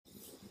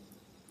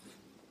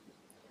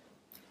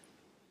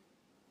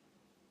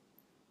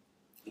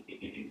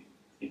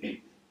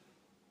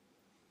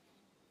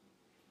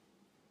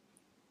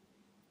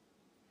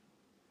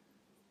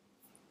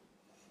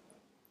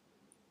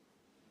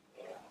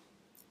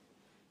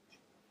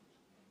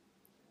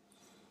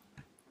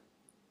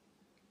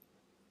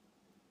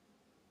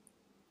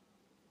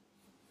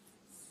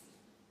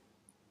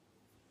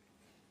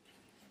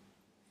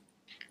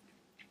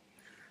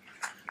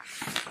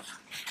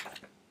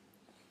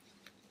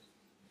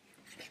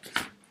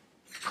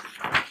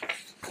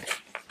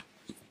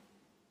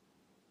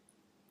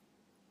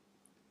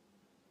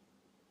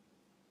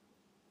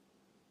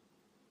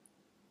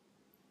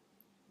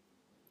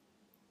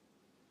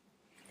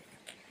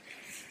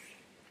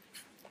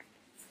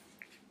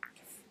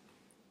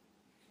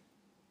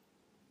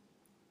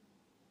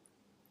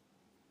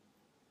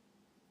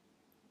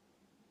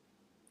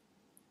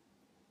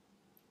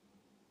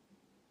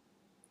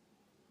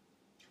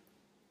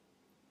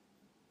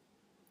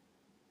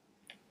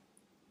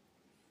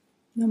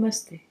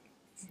Namaste.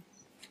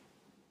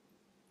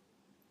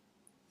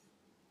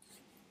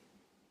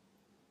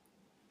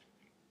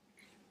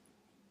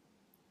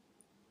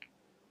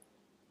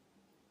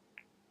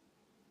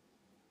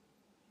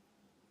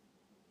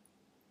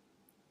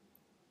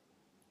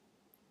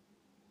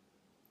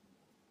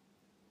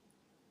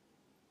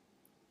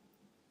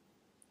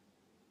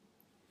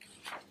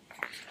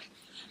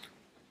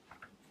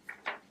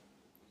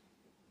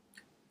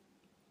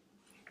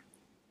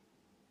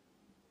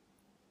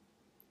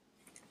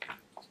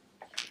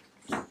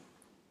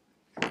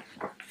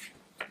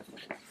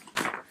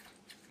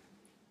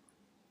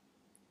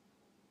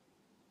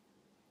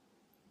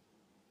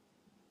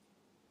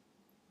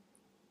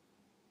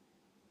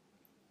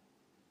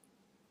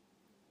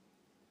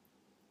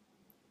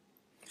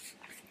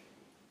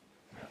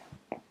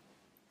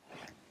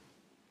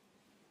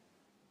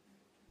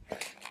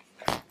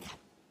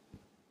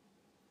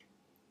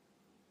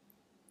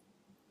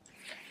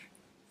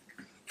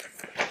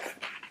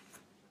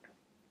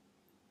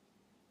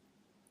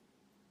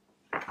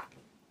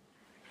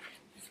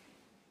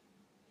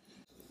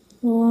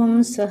 Om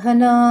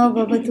Sahana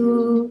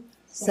Vavatu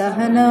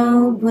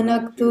Sahanau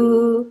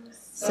Bhunaktu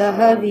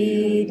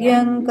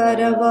Sahaviryam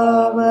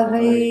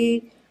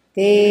Karavavahai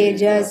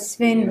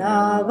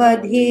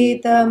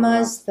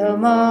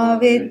Tejasvinavadhitamastama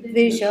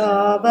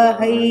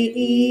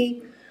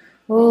Vidvishavahai.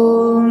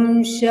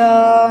 Om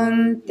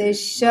Shanti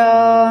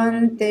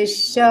Shanti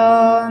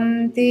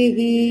Shanti.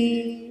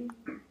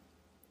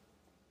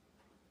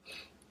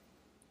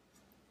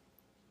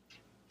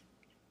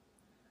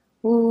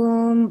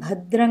 ॐ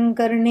भद्रं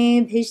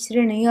कर्णेभिः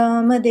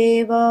शृणुयाम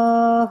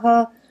देवाः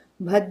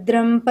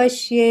भद्रं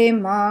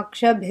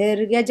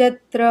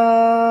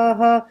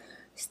पश्येमाक्षभिर्यजत्राः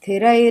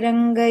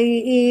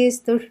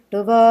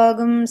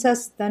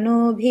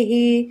स्थिरैरङ्गैस्तुष्टुवागुंसस्तनूभिः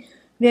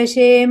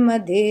व्यशेम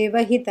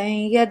देवहितं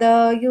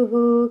यदायुः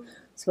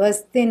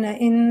स्वस्ति न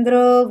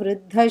इन्द्रो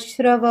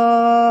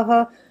वृद्धश्रवाः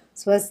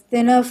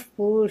स्वस्ति नः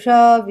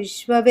पूषा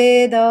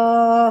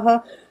विश्ववेदाः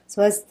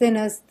स्वस्ति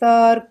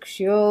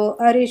नस्तार्क्ष्यो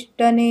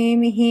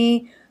अरिष्टनेमिः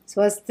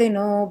स्वस्ति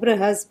नो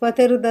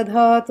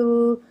बृहस्पतिर्दधातु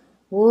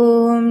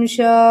ॐ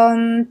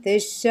शान्ति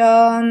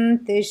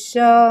शान्ति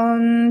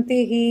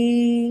शान्तिः.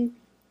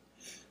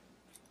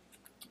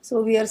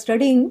 So we are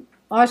studying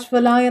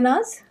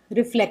Asvalayana's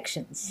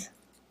reflections.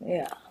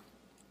 Yeah.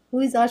 Who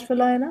is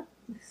Asvalayana?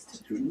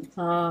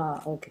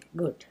 Okay,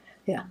 good.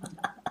 Yeah.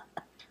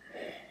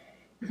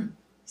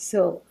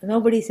 So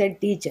nobody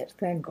said teacher,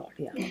 thank God.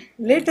 Yeah.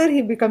 Later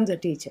he becomes a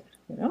teacher,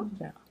 Yeah.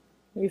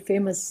 Very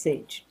famous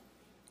sage.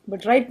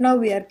 But right now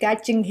we are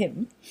catching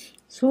him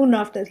soon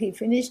after he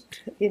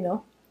finished,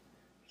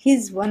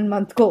 his 1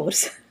 month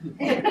course.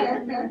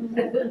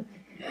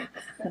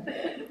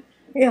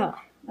 Yeah.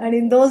 And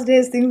in those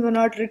days things were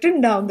not written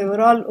down, they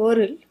were all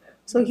oral.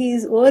 So he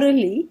is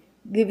orally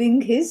giving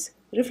his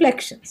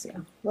reflections.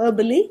 Yeah.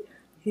 Verbally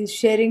he is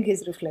sharing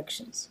his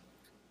reflections.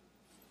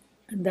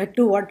 And that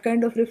too, what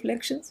kind of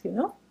reflections?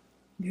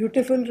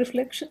 Beautiful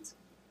reflections.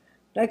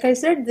 Like I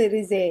said,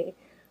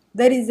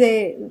 there is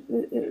a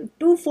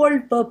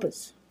twofold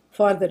purpose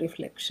for the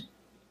reflection.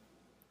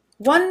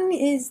 One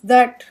is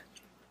that,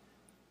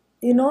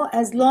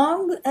 as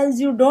long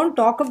as you don't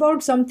talk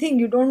about something,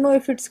 you don't know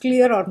if it's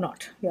clear or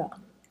not. Yeah.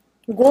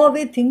 You go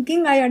away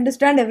thinking, I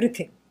understand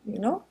everything,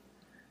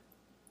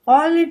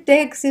 All it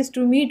takes is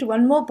to meet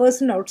one more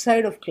person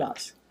outside of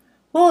class.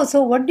 Oh,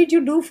 so what did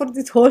you do for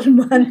this whole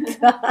month?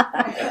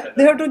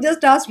 They have to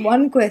just ask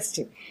one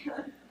question.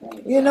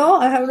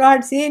 I have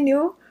not seen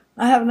you.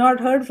 I have not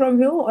heard from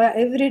you.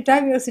 Every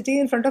time you're sitting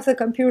in front of the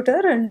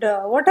computer and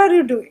what are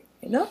you doing?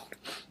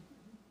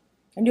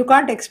 And you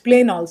can't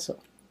explain also.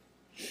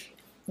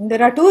 And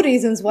there are two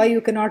reasons why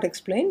you cannot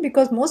explain,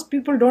 because most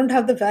people don't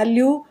have the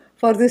value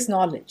for this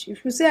knowledge.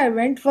 If you say I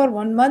went for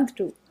 1 month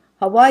to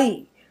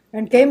Hawaii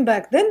and came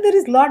back, then there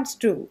is lots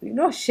to,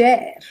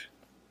 share.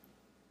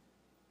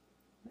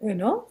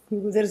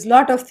 There's a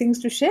lot of things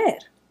to share.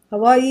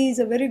 Hawaii is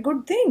a very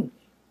good thing.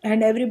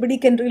 And everybody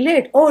can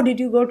relate. Oh, did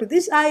you go to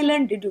this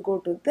island? Did you go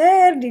to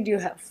there? Did you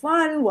have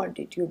fun? What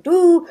did you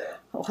do?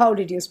 How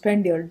did you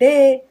spend your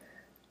day?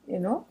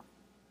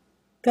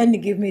 Can you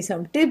give me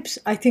some tips?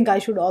 I think I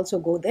should also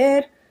go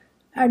there.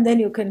 And then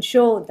you can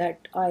show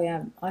that I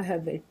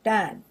have a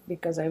tan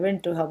because I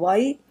went to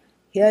Hawaii.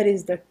 Here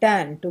is the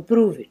tan to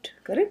prove it.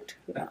 Correct?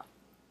 Yeah.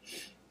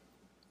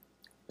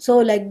 So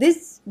like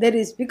this,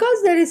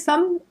 because there is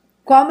some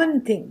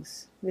common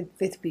things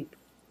with people.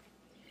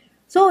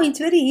 So it's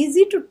very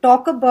easy to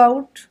talk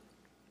about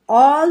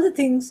all the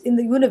things in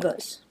the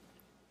universe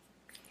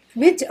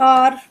which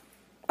are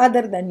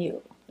other than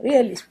you,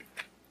 really speaking.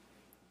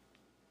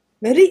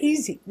 Very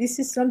easy. This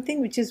is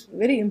something which is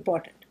very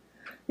important.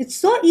 It's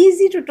so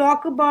easy to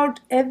talk about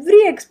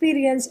every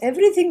experience,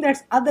 everything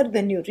that's other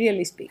than you,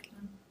 really speaking.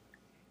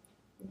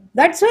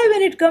 That's why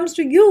when it comes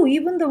to you,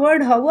 even the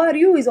word how are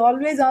you is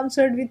always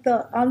answered with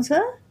the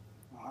answer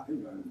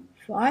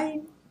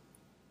fine.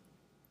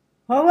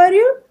 How are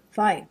you?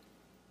 Fine.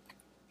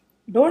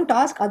 Don't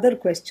ask other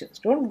questions.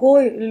 Don't go,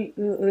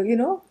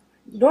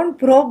 don't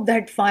probe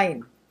that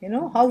fine.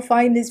 How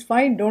fine is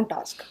fine, don't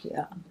ask.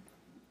 Yeah.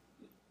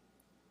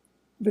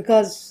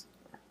 Because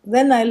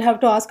then I'll have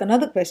to ask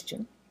another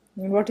question.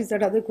 And what is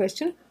that other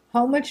question?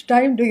 How much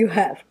time do you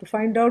have to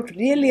find out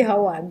really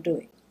how I'm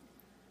doing?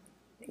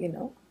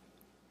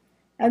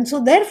 And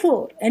so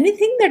therefore,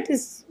 anything that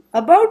is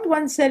about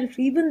oneself,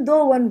 even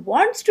though one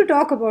wants to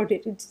talk about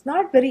it, it's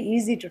not very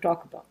easy to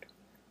talk about.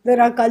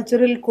 There are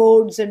cultural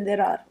codes and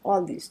there are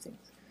all these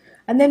things.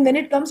 And then when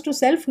it comes to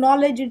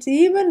self-knowledge, it's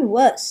even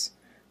worse.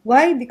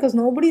 Why? Because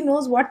nobody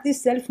knows what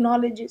this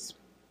self-knowledge is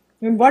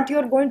and what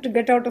you're going to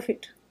get out of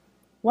it.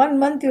 1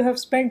 month you have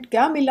spent,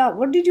 kya mila?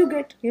 What did you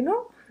get?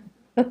 No,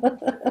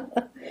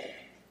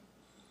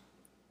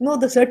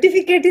 the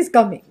certificate is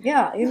coming.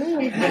 Yeah,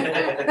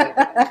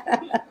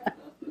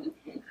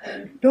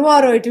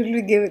 Tomorrow it will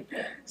be given.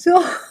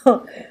 So, yeah,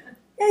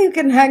 you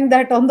can hang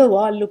that on the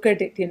wall, look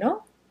at it,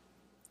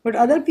 But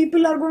other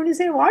people are going to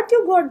say, what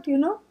you got,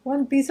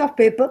 one piece of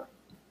paper,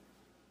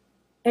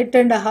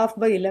 8.5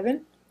 by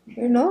 11,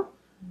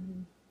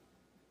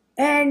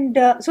 And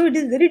so it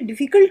is very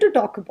difficult to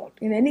talk about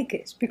in any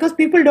case because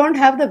people don't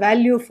have the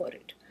value for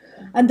it.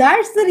 And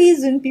that's the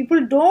reason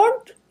people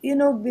don't,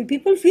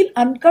 people feel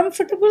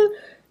uncomfortable,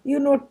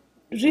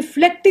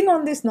 reflecting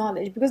on this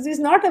knowledge because there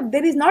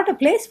is not a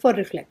place for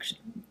reflection.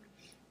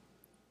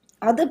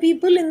 Other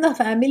people in the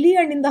family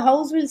and in the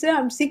house will say,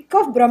 I'm sick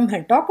of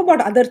Brahman. Talk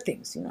about other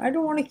things. I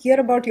don't want to hear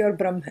about your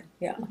Brahman.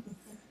 Yeah.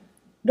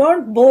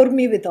 Don't bore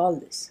me with all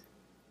this.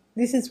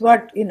 This is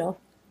what,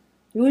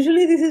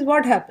 usually this is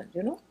what happens,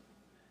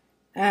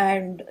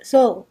 And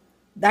so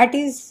that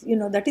is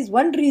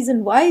one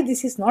reason why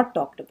this is not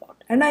talked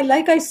about. And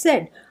like I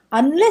said,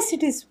 unless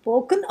it is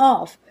spoken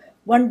of,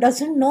 one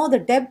doesn't know the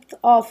depth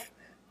of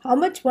how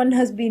much one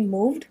has been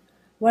moved.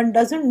 One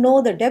doesn't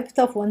know the depth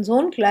of one's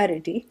own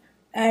clarity.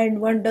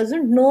 And one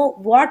doesn't know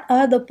what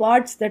are the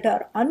parts that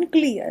are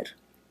unclear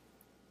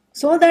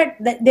so that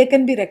they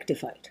can be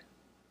rectified.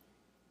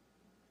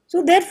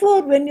 So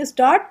therefore, when you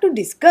start to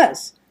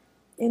discuss,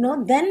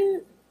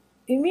 then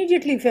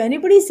immediately if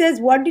anybody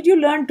says, what did you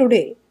learn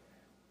today?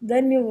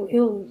 Then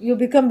you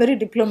become very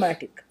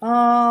diplomatic.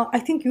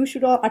 I think you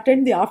should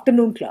attend the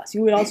afternoon class.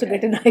 You will also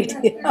get an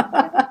idea.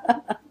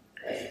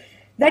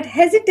 That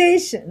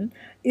hesitation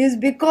is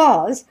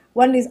because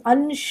one is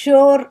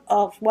unsure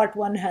of what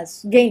one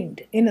has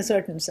gained in a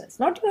certain sense.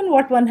 Not even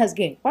what one has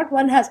gained, what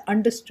one has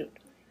understood.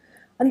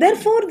 And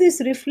therefore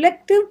this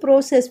reflective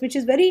process, which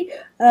is very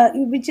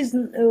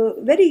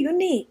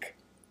unique.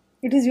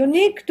 It is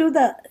unique to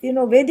the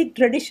Vedic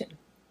tradition.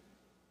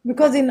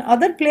 Because in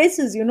other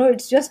places,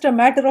 it's just a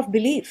matter of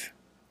belief.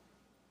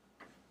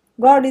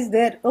 God is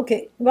there,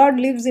 okay. God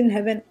lives in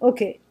heaven,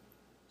 okay.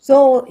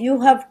 So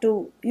you have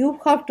to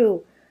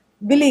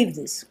believe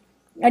this.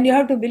 And you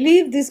have to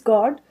believe this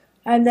God,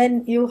 and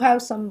then you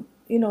have some,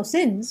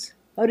 sins,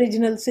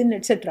 original sin,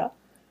 etc.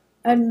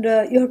 And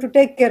you have to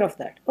take care of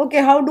that.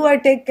 Okay, how do I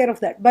take care of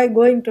that? By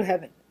going to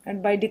heaven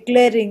and by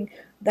declaring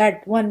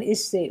that one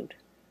is saved.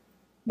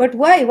 But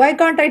why? Why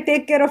can't I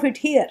take care of it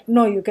here?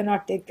 No, you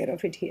cannot take care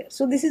of it here.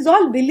 So this is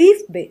all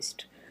belief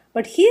based.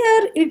 But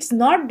here it's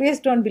not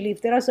based on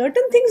belief. There are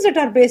certain things that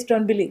are based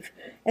on belief,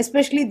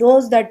 especially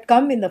those that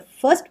come in the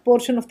first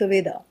portion of the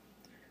Veda.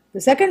 The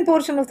second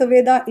portion of the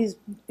Veda is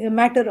a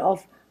matter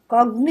of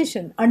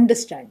cognition,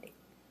 understanding.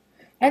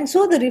 And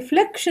so the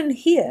reflection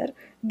here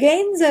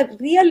gains a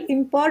real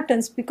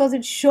importance because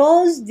it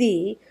shows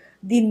the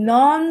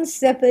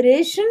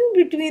non-separation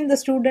between the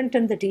student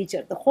and the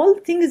teacher. The whole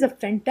thing is a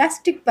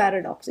fantastic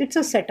paradox. It's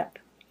a setup.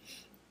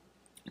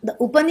 The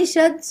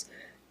Upanishads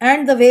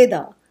and the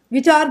Veda,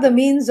 which are the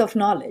means of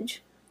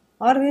knowledge,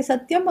 are they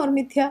Satyam or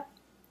Mithya?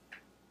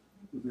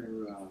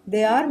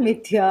 They are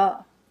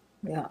Mithya.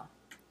 Yeah.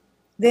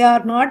 They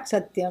are not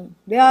Satyam.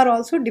 They are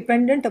also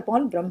dependent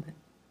upon Brahman.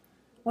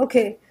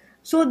 Okay.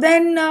 So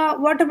then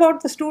what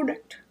about the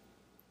student?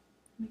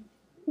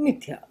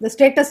 Mithya. The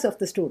status of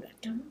the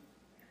student.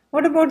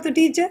 What about the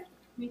teacher?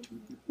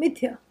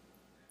 Mithya.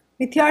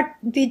 Mithya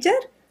teacher,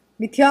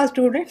 Mithya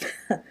student,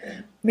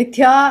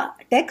 Mithya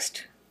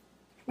text,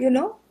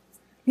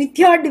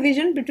 Mithya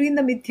division between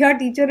the Mithya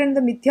teacher and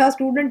the Mithya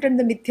student and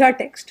the Mithya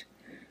text.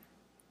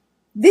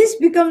 This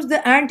becomes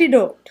the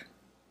antidote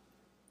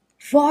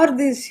for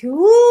this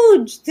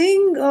huge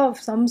thing of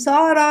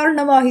samsara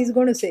arnava, he's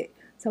going to say.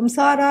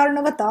 Samsara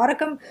arnava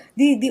tarakam,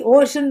 the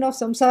ocean of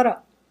samsara.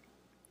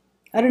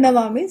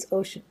 Arnava means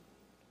ocean.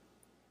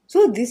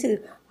 So this is,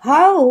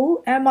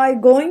 how am I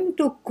going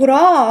to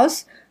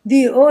cross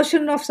the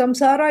ocean of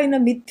samsara in a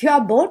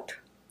mithya boat?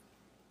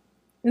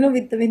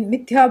 With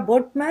mithya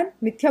boatman.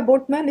 Mithya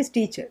boatman is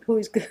teacher who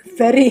is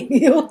ferrying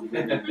you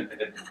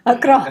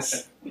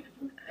across.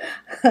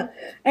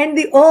 And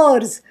the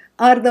oars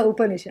are the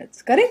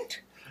Upanishads,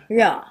 correct?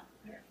 Yeah.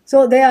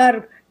 So they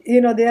are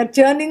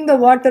churning the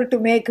water to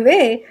make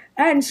way,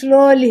 and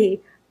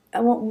slowly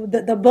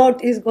the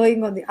boat is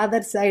going on the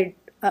other side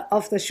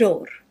of the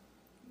shore.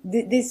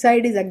 This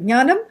side is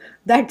ajnanam,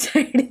 that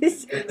side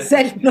is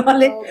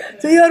self-knowledge.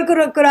 So you are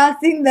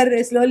crossing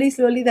slowly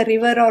the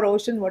river or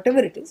ocean, whatever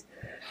it is.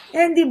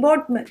 and the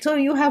boatman. So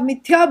you have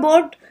mithya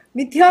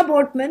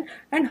boatman,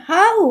 and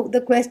how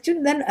the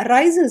question then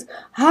arises,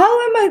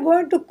 how am I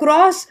going to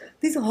cross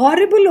this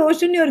horrible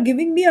ocean? You are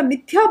giving me a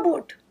mithya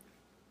boat.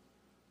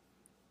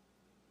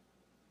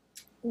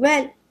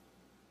 Well,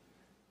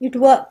 it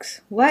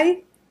works.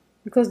 Why?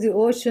 Because the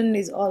ocean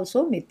is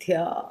also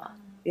mithya.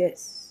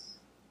 Yes.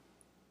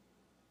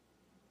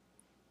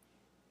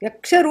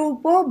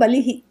 Yaksharupo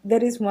balihi.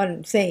 There is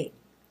one saying,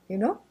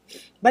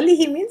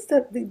 Balihi means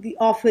the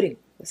offering,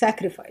 the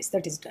sacrifice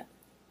that is done.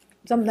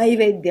 Some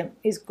naivedyam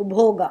is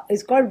bhoga,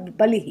 is called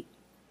balihi.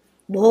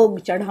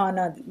 Bhog,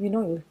 chadhana,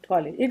 you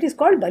call it. It is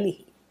called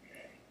balihi.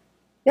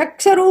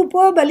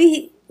 Yaksharupo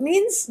balihi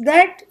means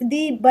that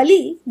the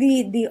bali,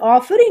 the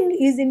offering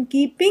is in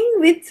keeping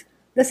with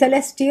the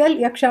celestial,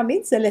 yaksha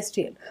means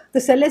celestial,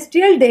 the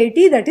celestial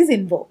deity that is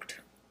invoked.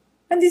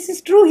 And this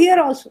is true here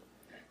also.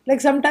 Like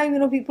sometimes,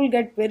 people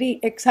get very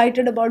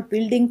excited about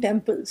building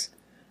temples,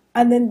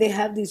 and then they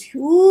have this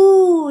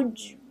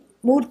huge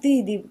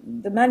murti,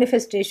 the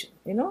manifestation,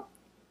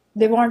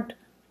 They want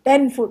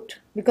 10 foot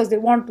because they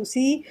want to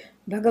see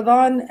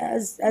Bhagavan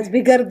as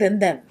bigger than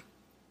them.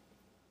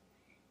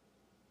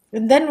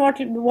 And then what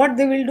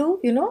they will do,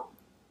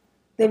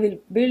 they will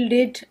build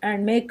it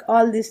and make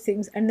all these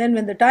things. And then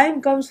when the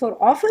time comes for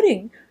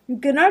offering, you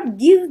cannot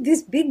give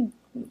this big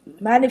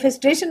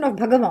manifestation of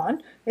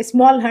Bhagavan a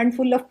small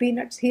handful of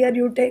peanuts. Here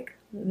you take.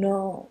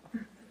 No.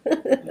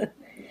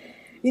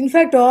 In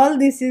fact, all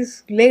this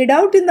is laid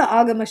out in the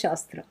Agama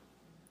Shastra.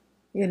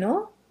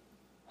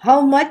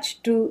 How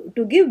much to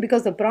give,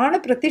 because the prana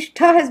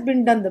pratishtha has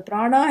been done. The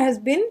prana has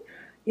been,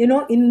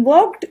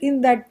 invoked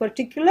in that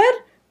particular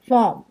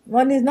form.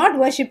 One is not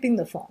worshipping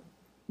the form.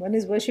 One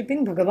is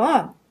worshipping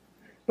Bhagavan.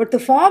 But the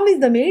form is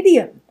the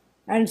medium.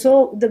 And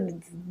so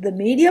the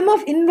medium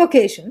of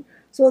invocation,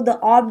 so the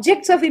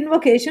objects of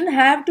invocation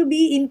have to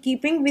be in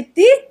keeping with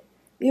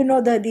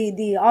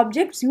the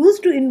objects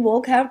used to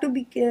invoke have to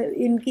be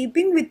in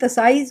keeping with the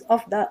size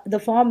of the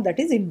form that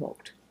is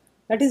invoked.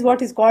 That is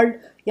what is called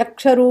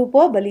yaksharupo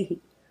balihi.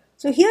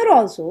 So here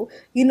also,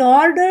 in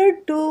order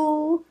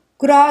to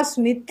cross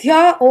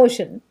mithya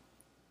ocean,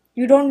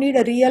 you don't need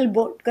a real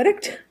boat,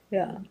 correct?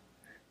 Yeah.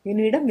 You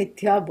need a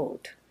mithya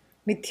boat.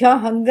 Mithya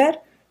hunger,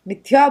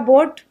 mithya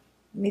boat,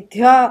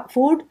 mithya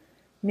food,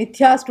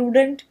 mithya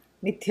student,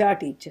 mithya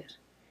teacher.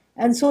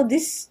 And so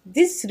this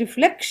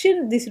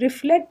reflection, this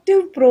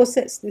reflective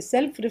process, this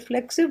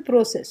self-reflexive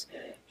process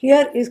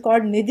here is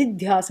called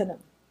nididhyāsana.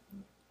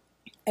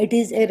 It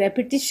is a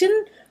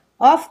repetition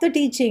of the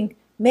teaching,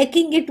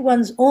 making it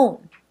one's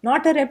own.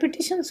 Not a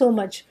repetition so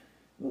much,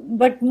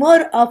 but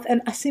more of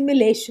an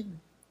assimilation.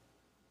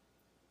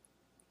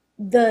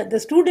 The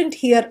student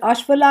here,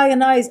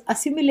 Asvalayana, is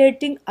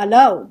assimilating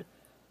aloud.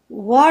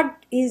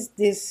 What is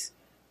this?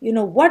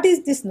 What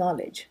is this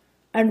knowledge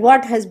and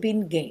what has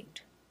been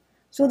gained?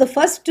 So the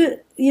first,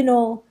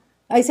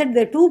 I said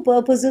the two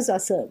purposes are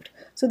served.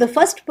 So the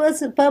first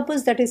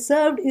purpose that is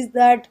served is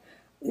that,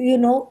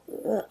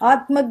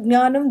 Atma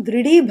Jnanam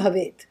Dridi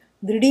Bhavet.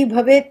 Dridi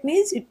Bhavet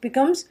means it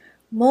becomes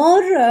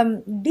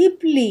more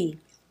deeply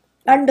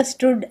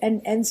understood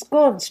and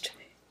ensconced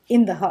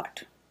in the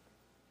heart.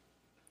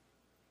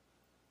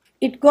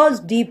 It goes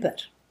deeper.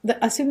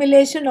 The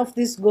assimilation of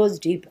this goes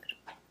deeper.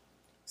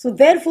 So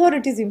therefore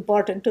it is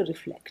important to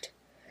reflect.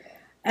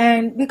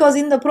 And because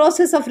in the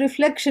process of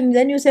reflection,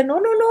 then you say,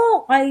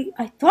 no,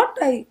 I thought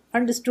I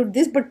understood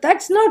this, but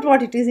that's not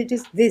what it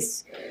is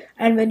this.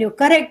 And when you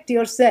correct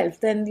yourself,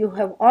 then you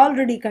have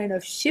already kind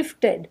of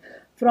shifted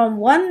from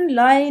one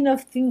line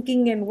of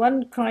thinking and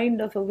one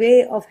kind of a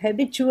way of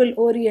habitual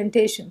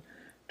orientation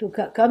to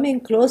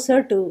coming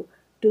closer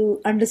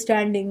to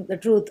understanding the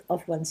truth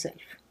of oneself,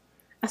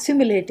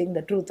 assimilating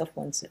the truth of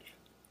oneself.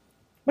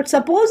 But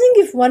supposing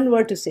if one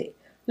were to say,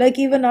 like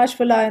even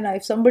Asvalayana,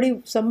 if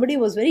somebody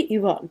was very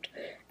evolved,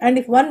 and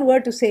if one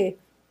were to say,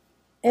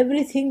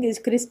 everything is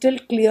crystal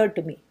clear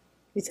to me,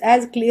 it's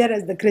as clear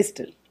as the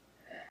crystal,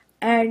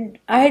 and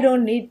I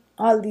don't need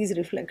all these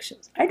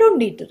reflections, I don't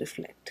need to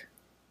reflect.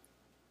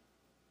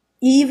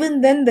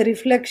 Even then the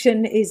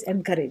reflection is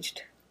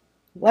encouraged.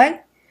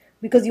 Why?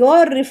 Because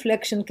your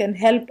reflection can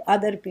help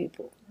other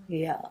people.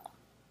 Yeah.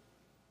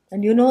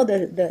 And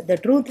the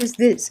truth is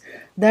this,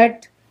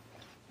 that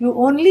you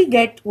only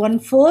get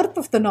 1/4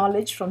 of the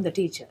knowledge from the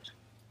teacher.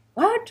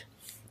 What?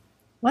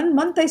 1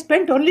 month I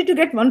spent only to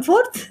get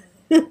 1/4?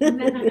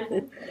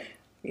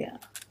 Yeah.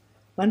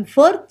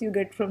 1/4 you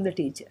get from the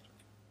teacher.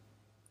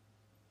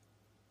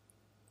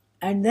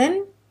 And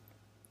then,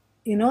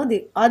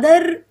 the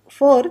other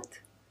 1/4,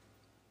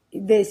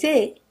 they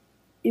say,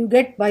 you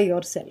get by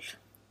yourself.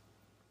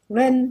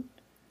 When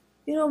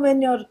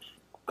you're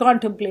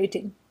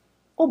contemplating.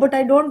 Oh, but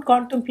I don't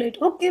contemplate.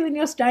 Okay, when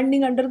you're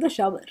standing under the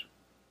shower.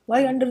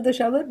 Why under the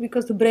shower?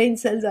 Because the brain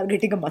cells are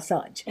getting a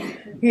massage.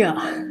 Yeah.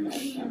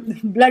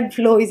 Blood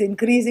flow is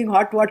increasing,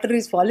 hot water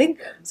is falling.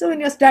 So when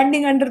you're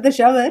standing under the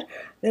shower,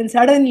 then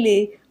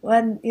suddenly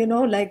when,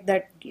 like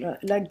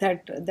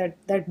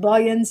that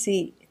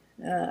buoyancy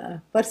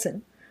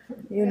person,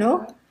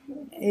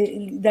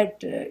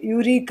 that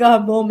eureka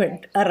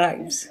moment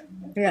arrives.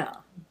 Yeah.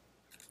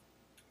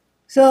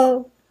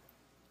 So,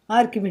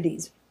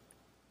 Archimedes.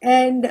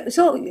 And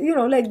so,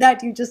 like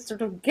that, you just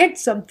sort of get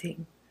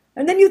something.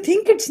 And then you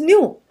think it's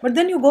new, but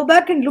then you go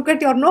back and look at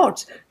your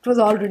notes. It was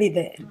already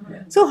there.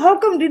 So how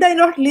come did I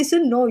not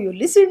listen? No, you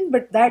listened,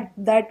 but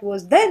that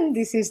was then,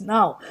 this is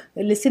now.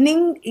 The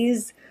listening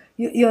is,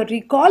 you're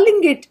recalling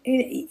it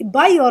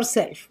by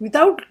yourself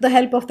without the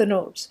help of the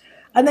notes.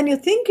 And then you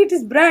think it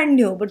is brand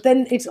new, but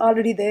then it's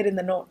already there in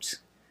the notes.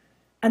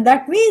 And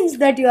that means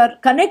that you are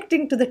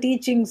connecting to the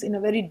teachings in a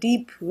very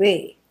deep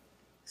way.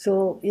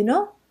 So,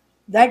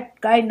 that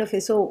kind of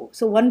so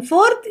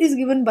 1/4 is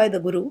given by the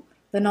Guru,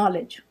 the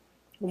knowledge.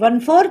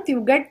 1/4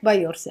 you get by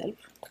yourself.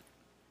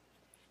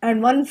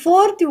 And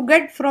 1/4 you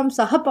get from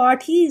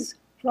Sahapathis,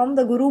 from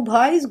the Guru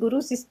Bhais,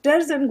 Guru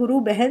Sisters and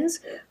Guru Behens,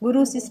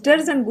 Guru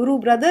Sisters and Guru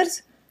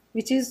Brothers,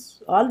 which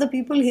is all the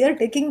people here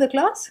taking the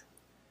class.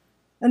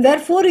 And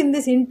therefore, in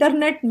this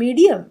internet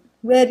medium,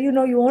 where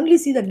you only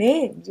see the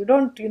names, you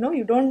don't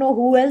know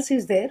who else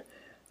is there.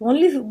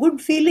 Only good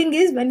feeling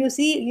is when you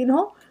see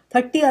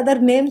 30 other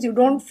names, you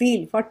don't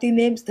feel 40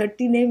 names,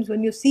 30 names.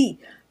 When you see,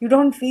 you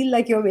don't feel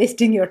like you're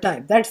wasting your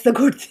time. That's the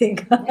good thing.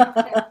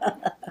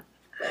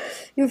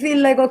 You feel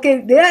like,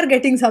 okay, they are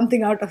getting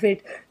something out of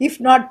it. If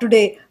not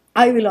today,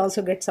 I will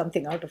also get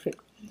something out of it.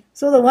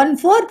 So the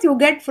 1/4 you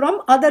get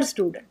from other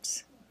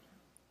students.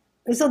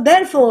 So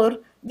therefore,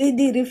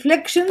 the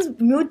reflections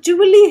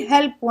mutually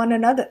help one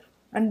another.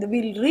 And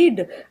we'll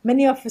read,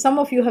 some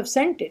of you have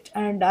sent it,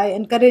 and I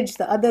encourage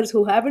the others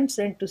who haven't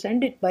sent to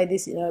send it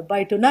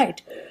by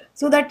tonight,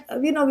 so that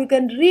we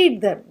can read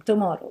them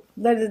tomorrow.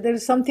 There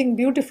is something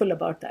beautiful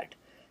about that,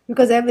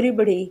 because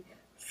everybody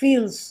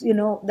feels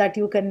that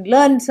you can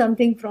learn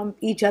something from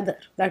each other.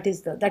 That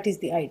is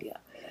the idea.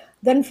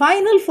 Then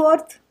final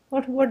 4th,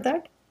 what about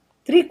that?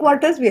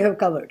 3/4 we have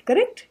covered,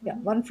 correct? Yeah,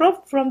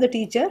 1/4 from the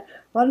teacher,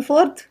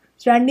 1/4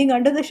 standing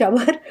under the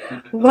shower,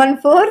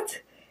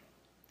 1/4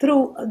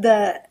 through the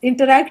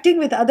interacting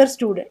with other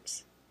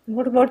students.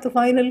 What about the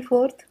final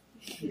 4th?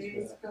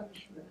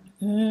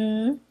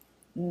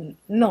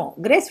 No,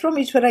 grace from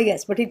Ishvara,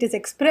 yes, but it is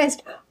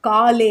expressed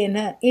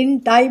kalena, in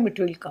time it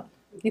will come.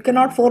 You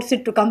cannot force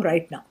it to come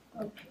right now.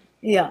 Okay.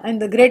 Yeah,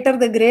 and the greater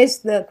the grace,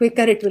 the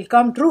quicker it will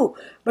come, true.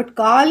 But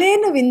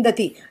kalena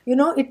vindati,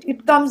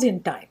 it comes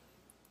in time.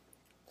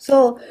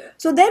 So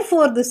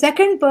therefore, the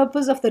second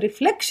purpose of the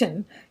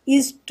reflection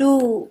is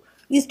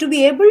to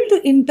be able to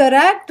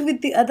interact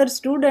with the other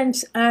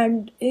students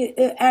and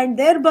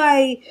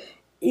thereby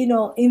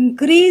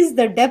increase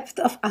the depth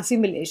of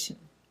assimilation.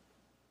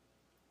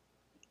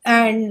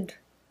 And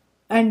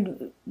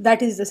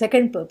that is the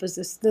second purpose.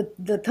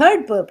 The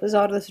third purpose,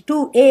 or the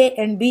 2A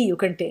and B you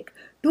can take.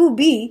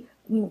 2B,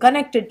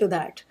 connected to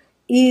that,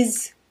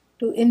 is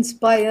to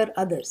inspire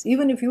others.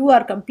 Even if you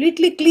are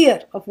completely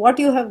clear of what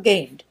you have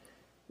gained,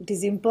 it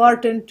is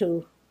important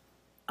to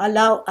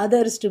allow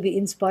others to be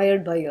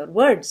inspired by your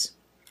words.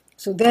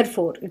 So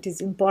therefore, it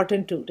is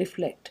important to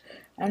reflect.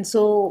 And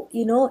so,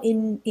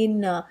 in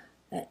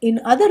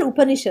other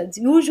Upanishads,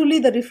 usually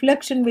the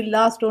reflection will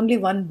last only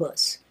one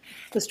verse.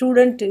 The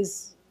student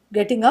is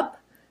getting up,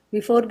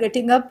 before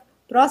getting up,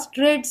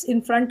 prostrates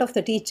in front of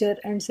the teacher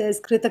and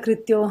says, Krita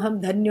Krityoham,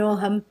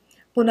 Dhanyoham,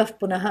 Punah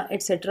Punaha,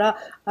 etc.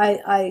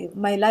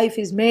 My life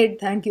is made,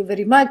 thank you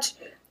very much.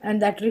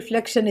 And that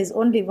reflection is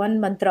only one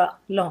mantra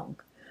long.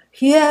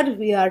 Here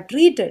we are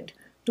treated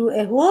to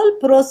a whole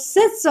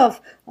process of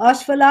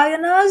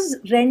Asvalayana's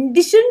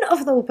rendition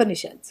of the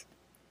Upanishads.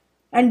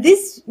 And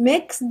this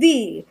makes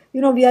we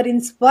are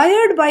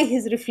inspired by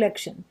his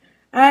reflection.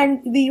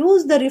 And we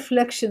use the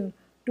reflection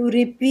to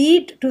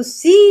repeat, to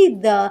see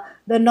the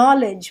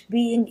knowledge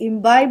being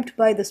imbibed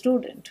by the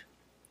student.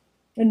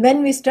 And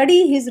when we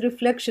study his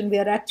reflection, we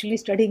are actually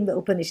studying the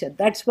Upanishad.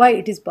 That's why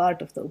it is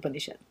part of the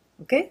Upanishad.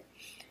 Okay?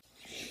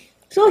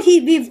 So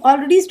we've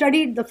already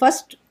studied the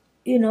first,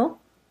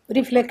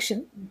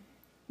 reflection,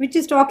 which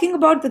is talking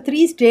about the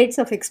 3 states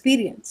of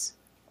experience,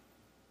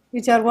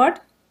 which are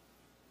what?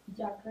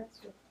 Jagrat,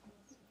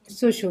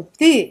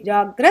 Sushupti,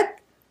 Jagrat,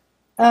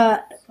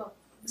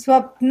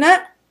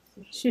 Swapna,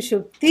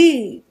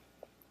 Sushupti.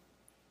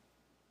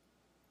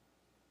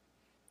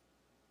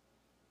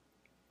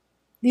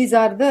 These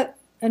are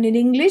and in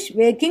English,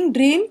 waking,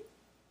 dream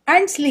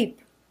and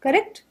sleep,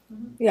 correct?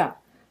 Mm-hmm. Yeah.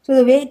 So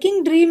the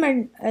waking, dream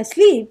and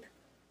sleep,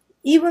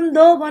 even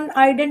though one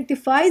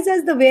identifies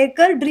as the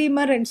waker,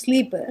 dreamer and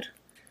sleeper,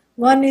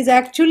 one is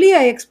actually,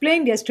 I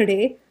explained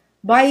yesterday,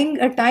 buying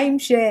a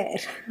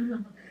timeshare.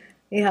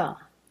 Yeah.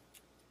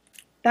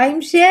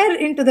 Timeshare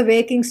into the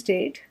waking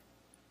state.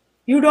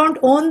 You don't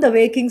own the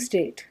waking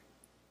state.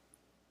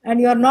 And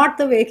you are not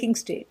the waking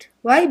state.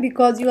 Why?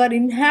 Because you are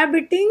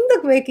inhabiting the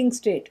waking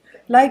state.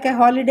 Like a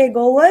holiday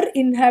goer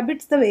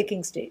inhabits the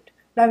waking state.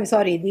 I'm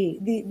sorry,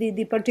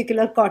 the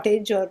particular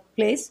cottage or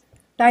place,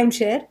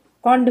 timeshare,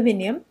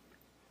 condominium.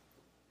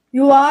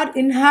 You are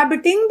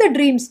inhabiting the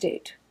dream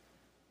state.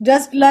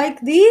 Just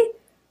like the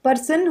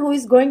person who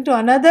is going to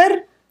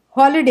another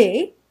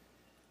holiday,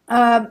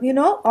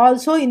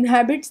 also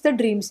inhabits the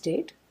dream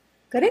state,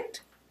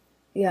 correct?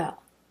 Yeah.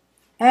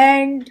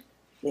 And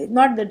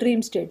not the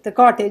dream state, the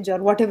cottage or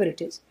whatever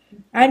it is.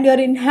 And you're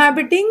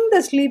inhabiting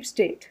the sleep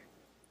state,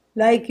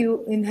 like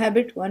you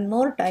inhabit one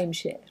more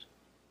timeshare.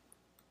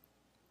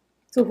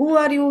 So who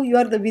are you? You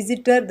are the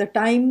visitor, the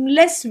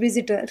timeless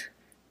visitor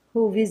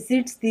who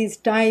visits these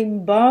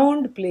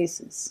time-bound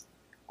places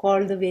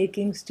called the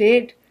waking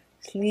state,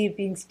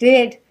 sleeping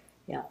state.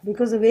 Yeah,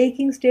 because the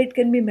waking state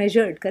can be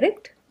measured,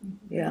 correct?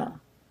 Yeah.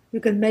 You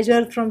can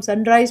measure from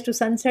sunrise to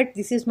sunset.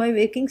 This is my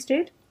waking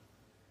state.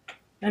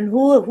 And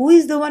who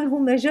is the one who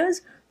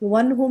measures? The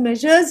one who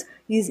measures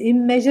is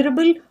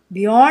immeasurable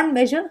beyond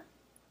measure.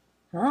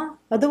 Huh?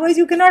 Otherwise,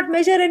 you cannot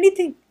measure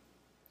anything.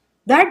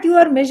 That you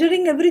are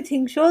measuring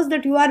everything shows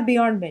that you are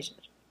beyond measure.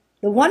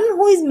 The one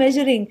who is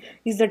measuring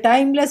is the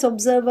timeless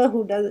observer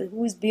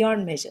who is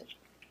beyond measure.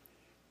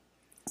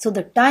 So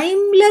the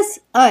timeless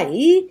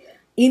I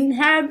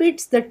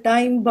inhabits the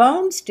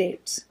time-bound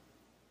states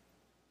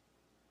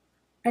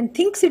and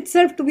thinks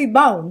itself to be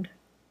bound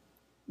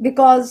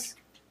because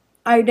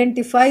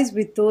identifies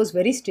with those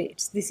very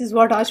states. This is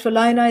what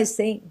Asvalayana is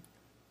saying.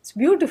 It's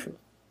beautiful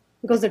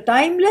because the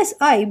timeless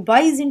I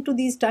buys into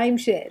these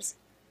timeshares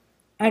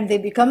and they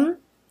become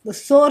the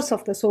source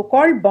of the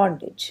so-called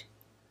bondage.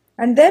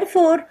 And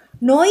therefore,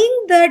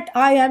 knowing that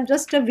I am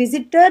just a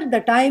visitor,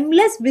 the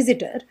timeless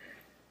visitor,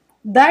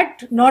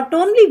 that not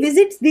only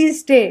visits these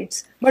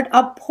states but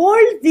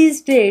upholds these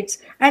states,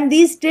 and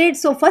these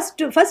states, so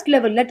first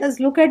level, let us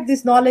look at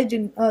this knowledge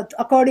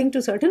according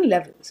to certain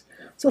levels.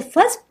 So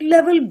first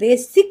level,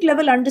 basic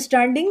level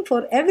understanding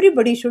for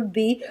everybody should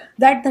be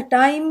that the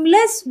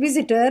timeless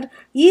visitor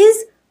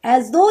is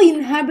as though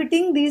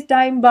inhabiting these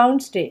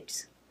time-bound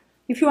states.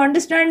 If you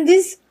understand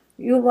this,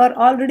 you are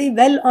already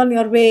well on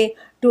your way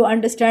to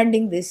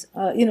understanding this,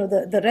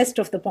 the rest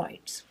of the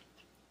points.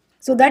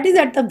 So that is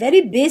at the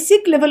very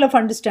basic level of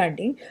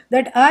understanding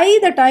that I,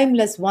 the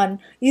timeless one,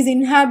 is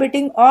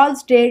inhabiting all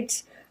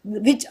states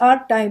which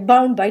are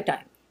bound by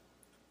time.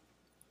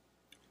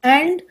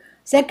 And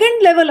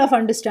second level of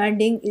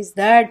understanding is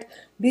that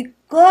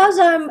because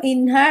I am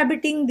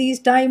inhabiting these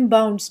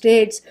time-bound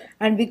states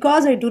and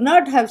because I do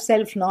not have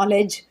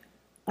self-knowledge,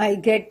 I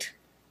get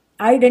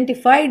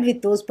identified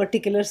with those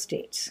particular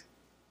states.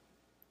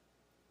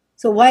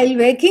 So while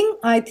waking,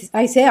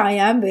 I say I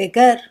am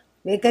waker.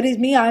 Waker is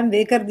me, I am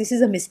waker. This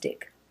is a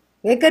mistake.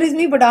 Waker is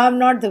me, but I am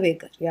not the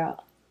waker. Yeah.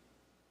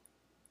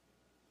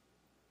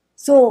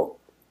 So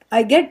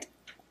I get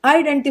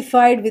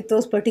identified with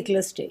those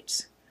particular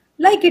states.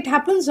 Like it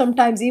happens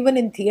sometimes even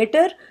in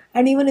theater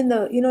and even in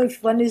the,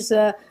 if one is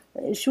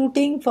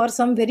shooting for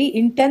some very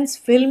intense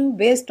film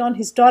based on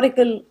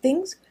historical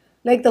things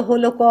like the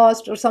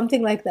Holocaust or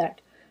something like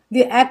that.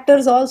 The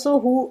actors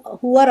also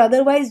who are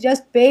otherwise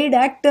just paid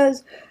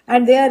actors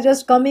and they are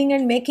just coming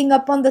and making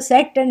up on the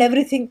set and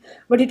everything.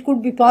 But it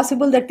could be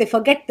possible that they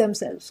forget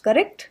themselves,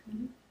 correct?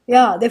 Mm-hmm.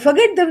 Yeah, they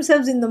forget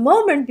themselves in the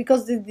moment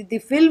because the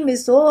film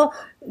is so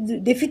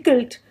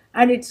difficult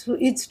and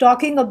it's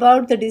talking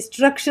about the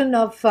destruction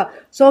of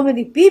so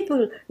many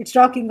people. It's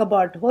talking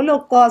about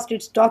Holocaust,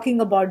 it's talking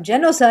about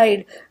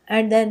genocide,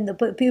 and then the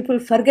people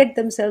forget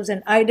themselves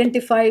and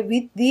identify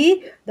with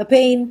the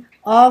pain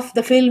of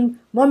the film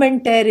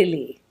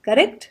momentarily,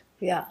 correct?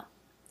 Yeah.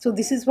 So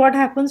this is what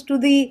happens to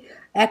the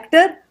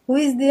actor. Who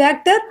is the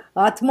actor?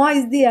 Atma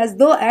is the as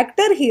though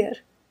actor here,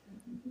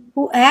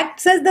 who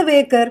acts as the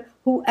waker,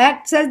 who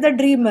acts as the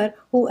dreamer,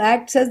 who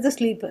acts as the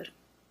sleeper.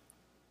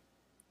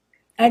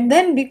 And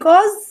then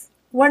because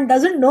one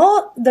doesn't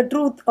know the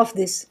truth of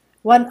this,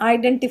 one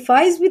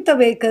identifies with the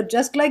waker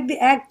just like the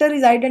actor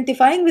is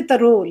identifying with the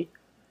role.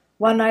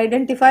 One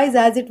identifies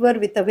as it were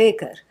with the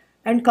waker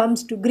and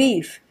comes to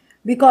grief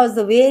because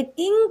the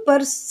waking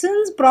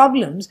person's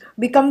problems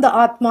become the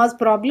Atma's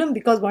problem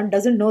because one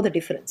doesn't know the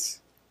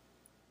difference.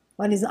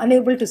 One is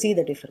unable to see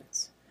the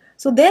difference.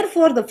 So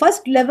therefore the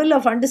first level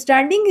of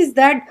understanding is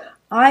that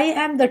I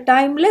am the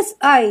timeless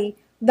I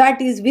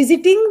that is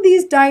visiting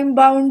these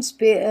time-bound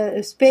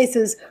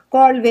spaces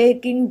called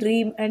waking,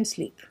 dream and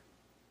sleep.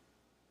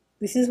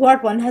 This is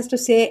what one has to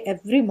say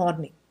every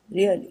morning,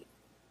 really.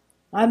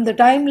 I'm the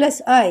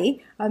timeless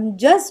I. I'm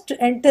just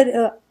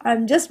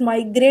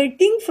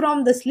migrating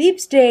from the sleep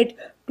state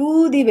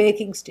to the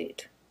waking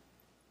state.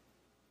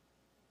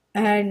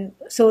 And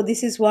so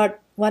this is what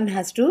one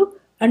has to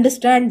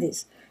understand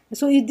this.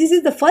 So this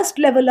is the first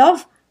level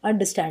of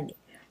understanding.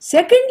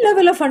 Second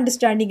level of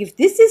understanding, if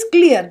this is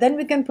clear, then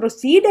we can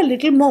proceed a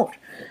little more.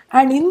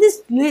 And in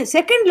this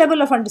second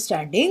level of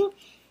understanding,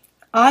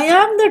 I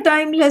am the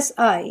timeless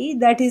I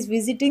that is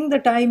visiting the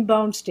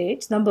time-bound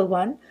states, number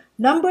one.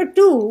 Number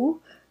two,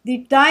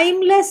 the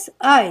timeless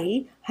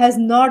I has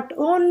not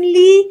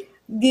only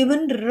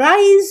given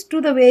rise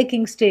to the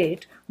waking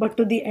state, but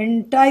to the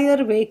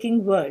entire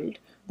waking world.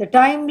 The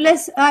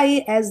timeless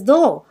I as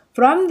though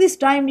From this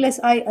timeless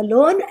I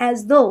alone,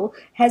 as though,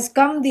 has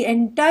come the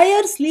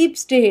entire sleep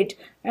state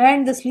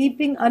and the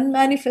sleeping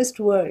unmanifest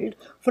world.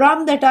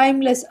 From the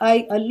timeless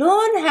I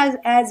alone has,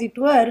 as it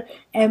were,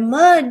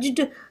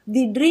 emerged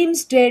the dream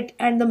state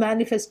and the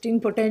manifesting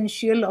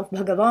potential of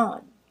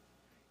Bhagavan.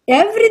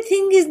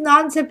 Everything is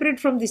non-separate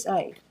from this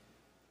I.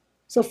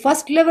 So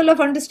first level of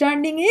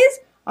understanding is,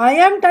 I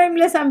am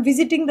timeless, I am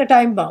visiting the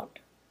time-bound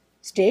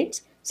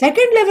states.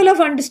 Second level of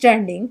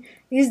understanding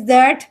is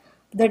that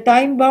the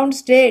time-bound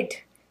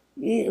state,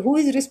 who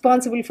is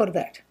responsible for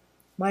that?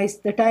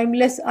 The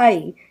timeless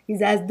I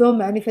is as though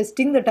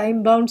manifesting the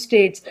time-bound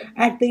states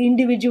at the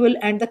individual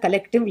and the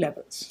collective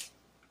levels.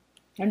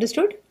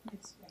 Understood?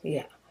 Yes.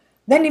 Yeah.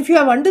 Then if you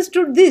have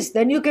understood this,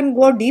 then you can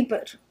go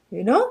deeper,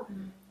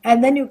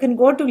 and then you can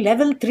go to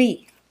level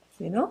 3,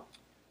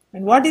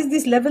 And what is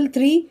this level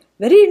 3?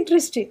 Very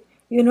interesting,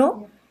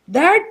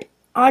 that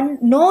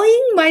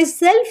knowing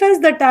myself as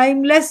the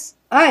timeless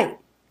I.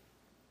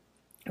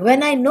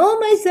 When I know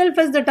myself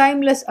as the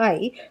timeless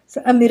I,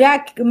 so a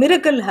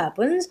miracle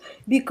happens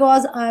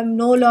because I am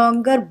no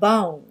longer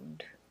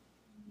bound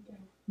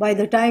by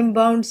the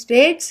time-bound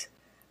states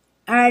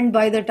and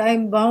by the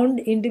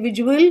time-bound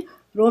individual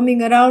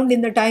roaming around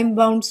in the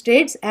time-bound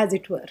states, as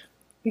it were.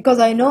 Because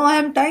I know I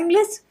am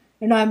timeless,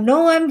 and I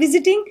know I am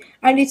visiting,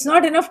 and it's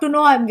not enough to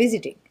know I am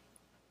visiting.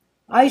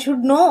 I should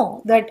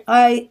know that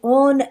I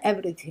own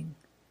everything.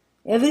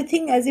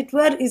 Everything, as it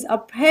were, is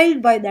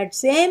upheld by that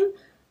same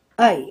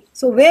I.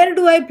 So where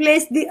do I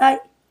place the I?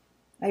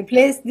 I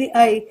place the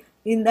I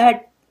in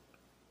that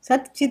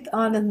Sat Chit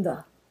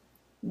Ananda,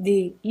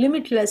 the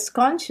limitless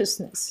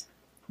consciousness.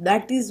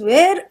 That is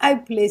where I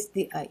place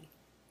the I.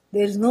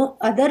 There is no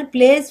other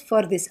place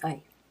for this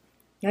I.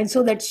 And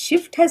so that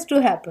shift has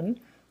to happen.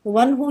 The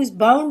one who is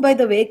bound by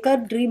the waker,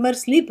 dreamer,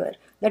 sleeper.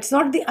 That's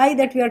not the I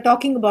that we are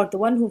talking about. The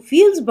one who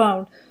feels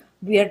bound.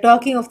 We are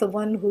talking of the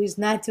one who is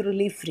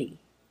naturally free.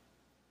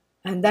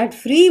 And that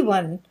free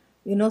one,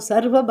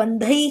 sarva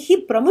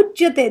bandhaihi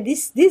pramuchyate.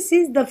 This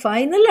is the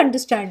final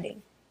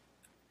understanding.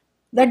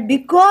 That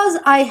because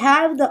I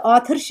have the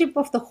authorship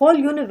of the whole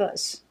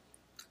universe,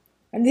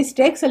 and this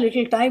takes a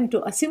little time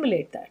to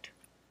assimilate that.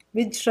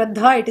 With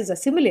Shraddha it is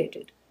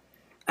assimilated.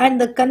 And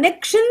the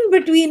connection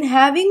between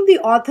having the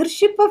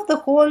authorship of the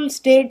whole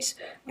states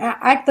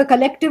at the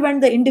collective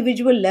and the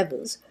individual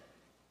levels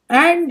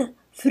and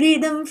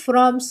freedom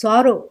from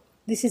sorrow,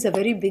 this is a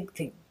very big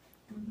thing.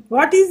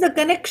 What is the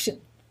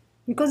connection?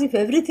 Because if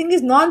everything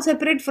is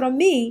non-separate from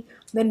me,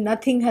 then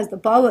nothing has the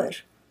power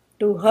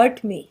to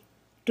hurt me,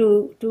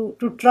 to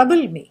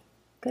trouble me.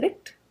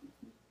 Correct?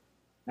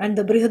 And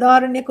the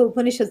Brihadaranyaka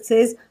Upanishad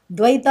says,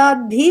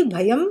 Dvaitadhi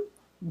bhayam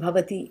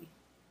bhavati.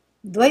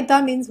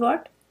 Dvaita means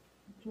what?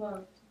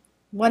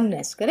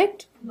 Oneness,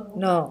 correct?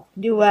 No,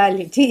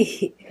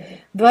 duality.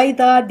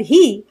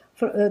 Dvaitadhi,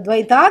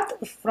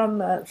 Dvaitat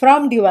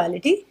from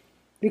duality,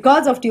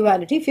 because of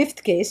duality,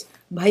 fifth case,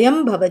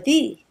 bhayam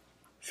bhavati.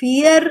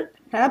 Fear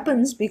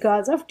happens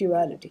because of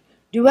duality.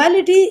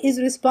 Duality is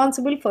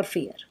responsible for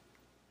fear.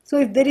 So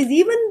if there is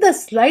even the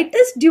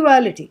slightest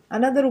duality,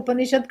 another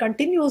Upanishad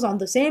continues on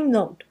the same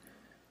note.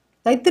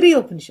 Taittiriya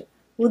Upanishad.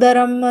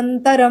 Udaram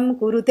antaram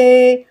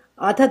kurute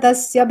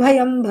athatasya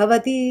bhayam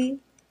bhavati.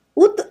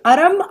 Ut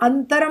aram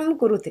antaram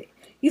kurute.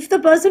 If the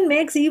person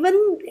makes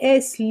even a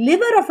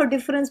sliver of a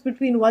difference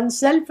between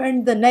oneself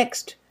and the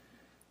next,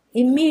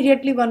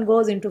 immediately one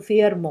goes into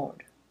fear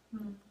mode.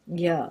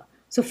 Yeah.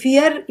 So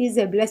fear is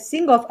a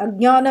blessing of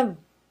ajnanam.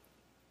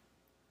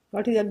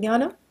 What is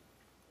ajnanam?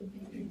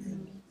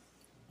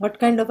 What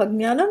kind of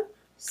ajnanam?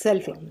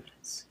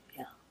 Self-ignorance.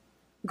 Yeah.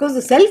 Because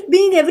the self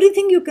being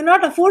everything, you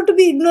cannot afford to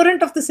be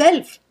ignorant of the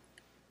self.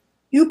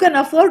 You can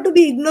afford to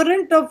be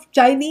ignorant of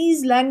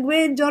Chinese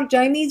language or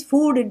Chinese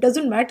food, it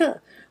doesn't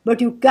matter.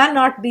 But you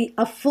cannot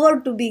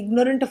afford to be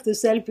ignorant of the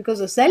self, because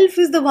the self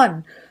is the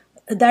one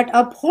that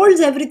upholds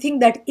everything,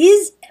 that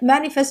is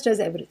manifest as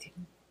everything.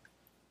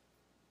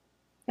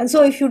 And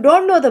so if you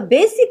don't know the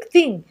basic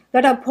thing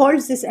that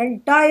upholds this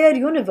entire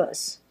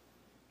universe,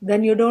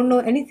 then you don't know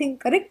anything,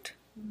 correct?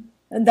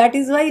 And that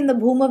is why in the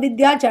Bhuma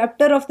Vidya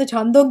chapter of the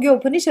Chandogya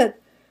Upanishad,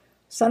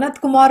 Sanat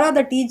Kumara,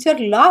 the teacher,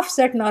 laughs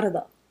at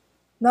Narada.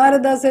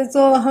 Narada says,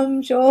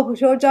 Soham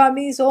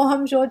shochami,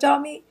 soham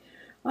shochami.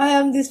 I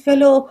am this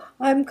fellow,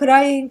 I am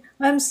crying,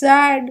 I am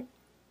sad.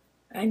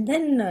 And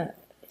then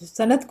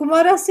Sanat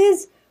Kumara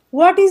says,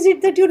 what is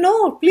it that you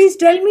know? Please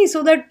tell me,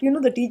 so that,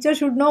 the teacher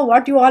should know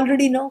what you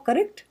already know,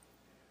 correct?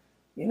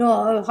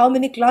 How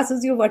many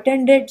classes you've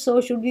attended,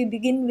 so should we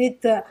begin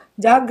with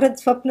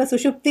Jagrat, Swapna,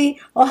 Sushupti,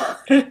 or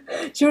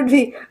should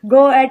we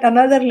go at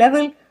another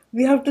level?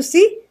 We have to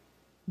see.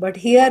 But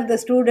here the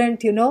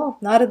student,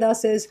 Narada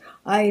says,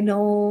 I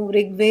know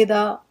Rig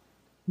Veda,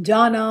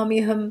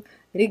 Janamiham,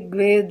 Rig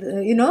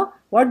Veda,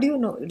 what do you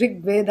know?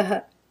 Rig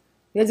Veda,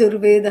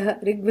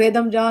 Yajurveda, Rig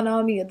Vedam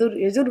Janami,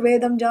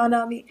 Yajurvedam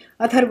Janami,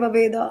 Atharva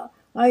Veda,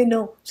 I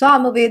know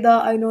Sama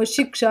Veda, I know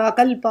Shiksha,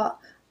 Kalpa,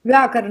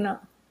 Vyakarna.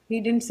 He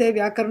didn't say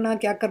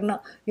Vyakarna, Kya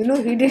Karna. He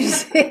didn't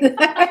say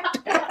that.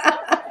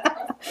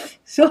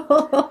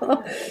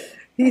 So,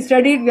 He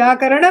studied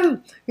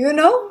Vyakaranam,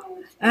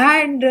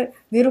 and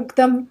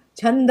Niruktam,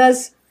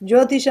 Chandas,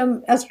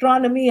 Jyotisham,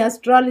 astronomy,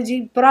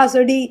 astrology,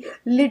 prosody,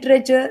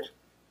 literature,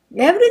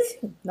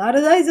 everything.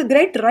 Narada is a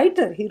great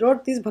writer. He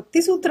wrote these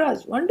Bhakti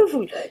Sutras.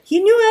 Wonderful. He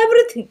knew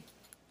everything.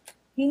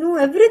 He knew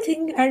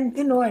everything, and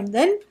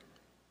then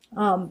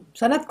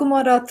Sanat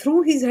Kumara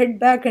threw his head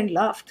back and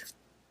laughed.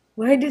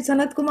 Why did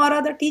Sanat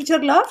Kumara, the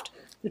teacher, laughed?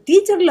 The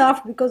teacher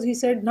laughed because he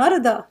said,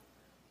 Narada,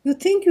 you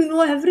think you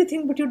know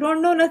everything, but you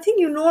don't know nothing.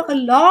 You know a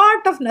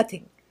lot of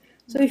nothing.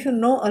 So if you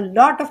know a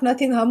lot of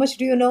nothing, how much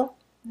do you know?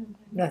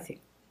 Nothing.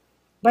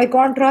 By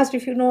contrast,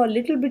 if you know a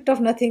little bit of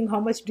nothing,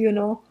 how much do you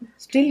know?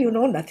 Still you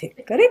know nothing.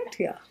 Correct?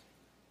 Yeah.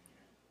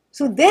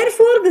 So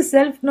therefore the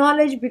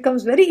self-knowledge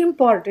becomes very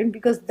important,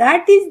 because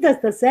that is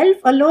the self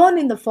alone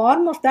in the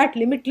form of that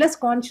limitless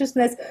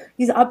consciousness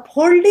is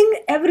upholding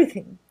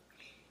everything.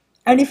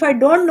 And if I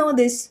don't know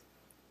this,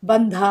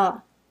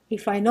 bandha,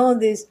 if I know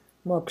this,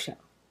 moksha.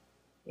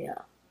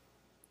 Yeah.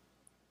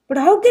 But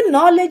how can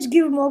knowledge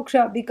give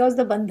moksha? Because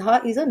the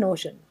bandha is a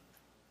notion.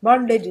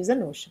 Bondage is a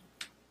notion.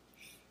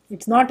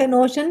 It's not a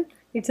notion,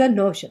 it's a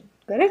notion.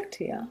 Correct?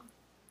 Yeah.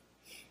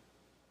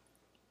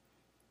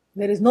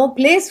 There is no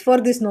place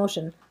for this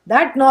notion.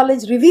 That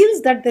knowledge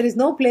reveals that there is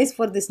no place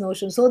for this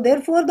notion. So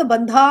therefore the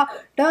bandha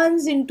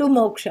turns into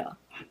moksha.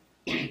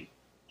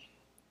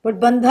 But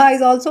bandha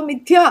is also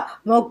mithya,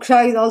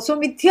 moksha is also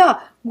mithya,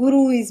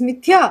 guru is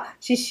mithya,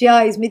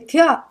 shishya is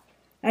mithya.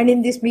 And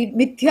in this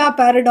mithya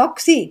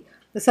paradoxy,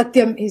 the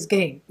satyam is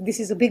gained. This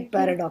is a big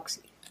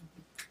paradoxy.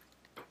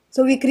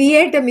 So we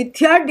create a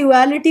mithya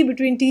duality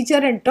between teacher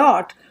and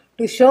taught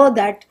to show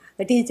that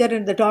the teacher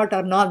and the taught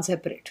are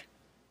non-separate.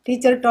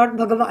 Teacher taught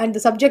Bhagavan, and the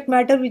subject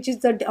matter which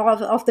is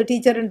of the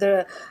teacher and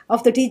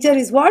of the teacher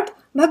is what?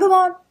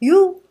 Bhagavan,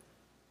 you.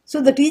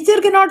 So the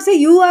teacher cannot say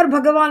you are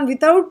Bhagavan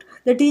without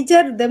the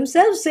teacher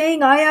themselves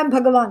saying I am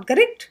Bhagavan,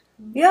 correct?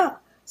 Yeah.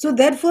 So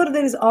therefore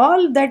there is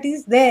all that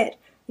is there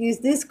is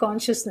this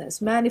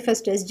consciousness,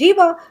 manifest as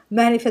Jiva,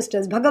 manifest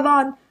as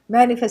Bhagavan,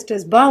 manifest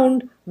as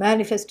bound,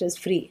 manifest as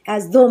free,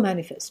 as though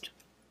manifest.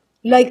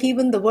 Like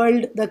even the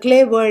world, the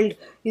clay world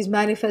is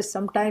manifest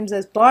sometimes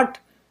as pot,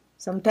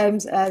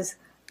 sometimes as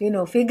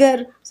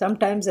figure,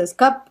 sometimes as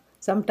cup,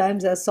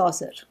 sometimes as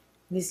saucer.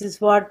 This is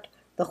what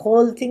the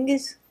whole thing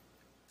is.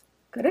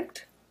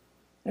 Correct?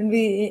 And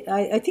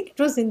I think it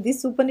was in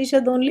this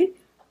Upanishad only.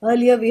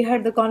 Earlier we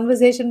had the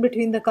conversation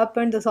between the cup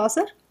and the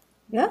saucer.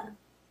 Yeah?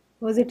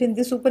 Was it in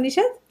this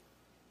Upanishad?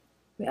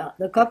 Yeah,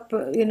 the cup,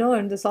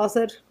 and the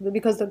saucer,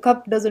 because the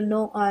cup doesn't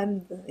know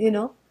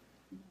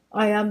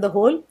I am the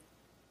whole.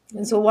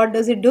 And so what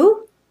does it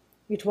do?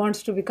 It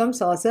wants to become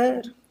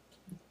saucer.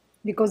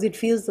 Because it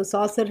feels the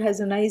saucer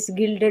has a nice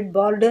gilded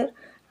border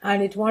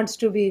and it wants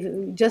to be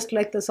just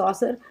like the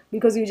saucer,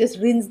 because you just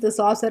rinse the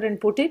saucer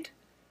and put it,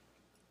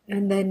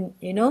 and then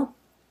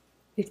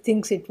it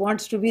thinks it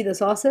wants to be the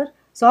saucer.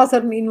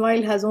 Saucer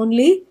meanwhile has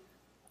only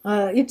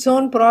its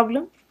own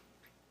problem.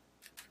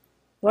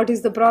 What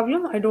is the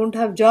problem? I don't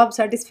have job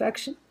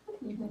satisfaction.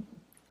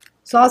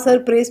 Saucer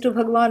prays to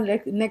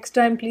Bhagavan, next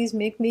time please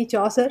make me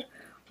Chaucer.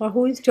 Or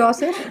who is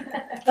Chaucer?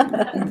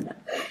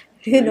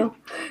 The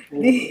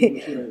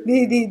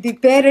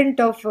parent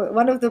of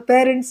one of the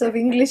parents of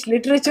English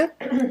literature.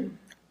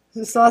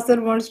 Saucer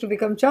wants to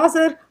become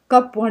Chaucer,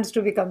 cup wants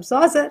to become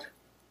saucer.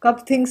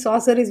 Cup thinks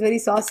saucer is very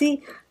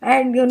saucy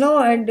and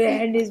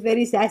is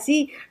very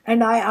sassy,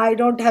 and I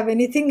don't have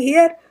anything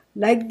here.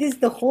 Like this,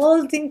 the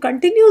whole thing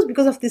continues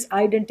because of this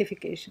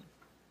identification.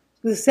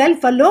 The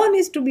self alone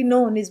is to be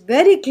known is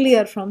very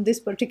clear from this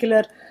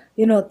particular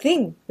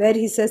thing where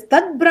he says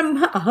Tad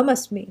Brahma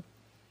Ahamasmi.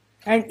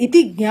 And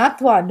iti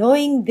jnatva,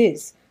 knowing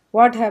this,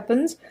 what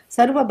happens?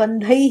 Sarva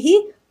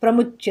bandhaihi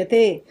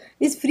pramuchyate,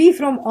 is free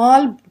from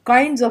all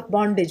kinds of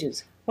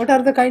bondages. What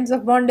are the kinds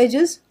of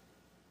bondages?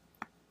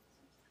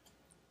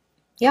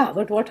 Yeah,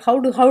 but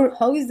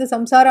how is the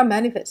samsara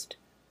manifest?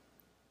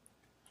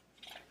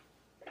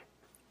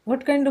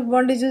 What kind of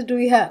bondages do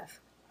we have?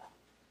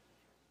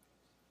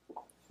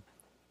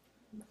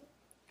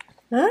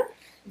 Huh?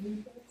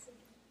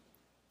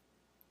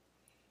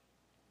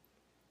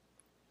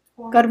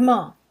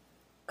 Karma.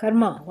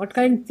 What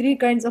kind? 3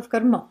 kinds of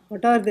karma.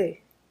 What are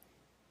they?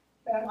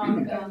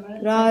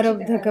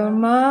 Prarabdha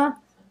karma,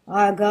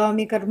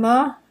 agami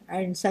karma,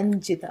 and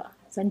sanchita.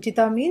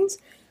 Sanchita means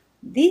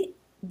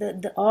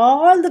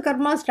all the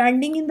karma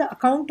standing in the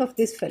account of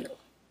this fellow.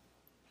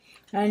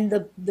 And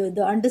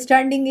the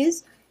understanding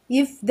is,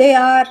 if they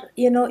are,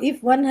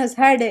 if one has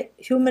had a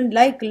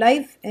human-like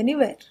life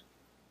anywhere,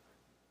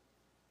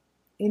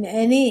 in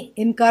any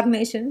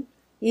incarnation,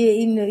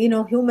 in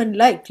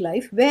human-like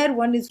life, where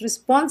one is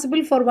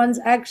responsible for one's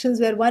actions,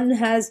 where one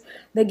has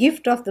the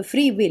gift of the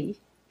free will,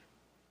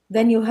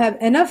 then you have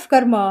enough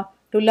karma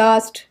to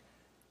last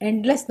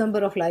endless number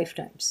of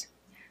lifetimes.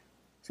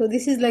 So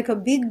this is like a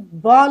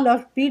big ball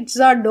of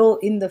pizza dough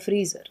in the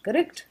freezer,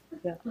 correct?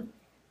 Yeah.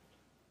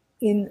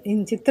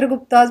 In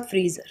Chitragupta's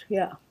freezer,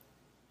 yeah.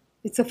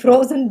 It's a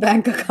frozen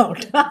bank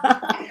account.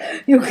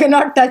 You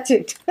cannot touch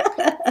it.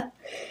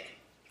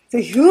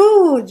 the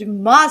huge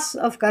mass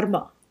of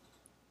karma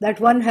that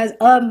one has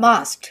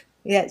amassed.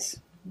 Yes.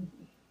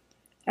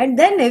 And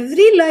then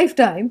every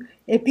lifetime,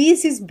 a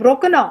piece is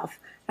broken off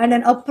and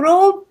an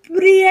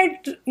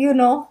appropriate,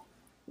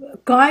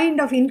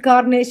 kind of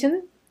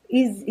incarnation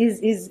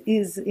is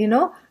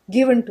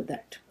given to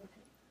that.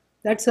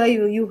 That's why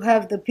you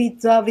have the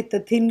pizza with the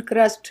thin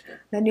crust,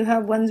 then you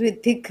have ones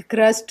with thick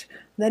crust,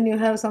 then you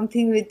have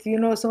something with,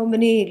 so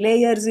many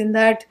layers in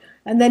that,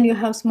 and then you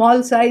have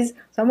small size.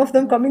 Some of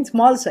them come in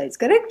small size,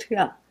 correct?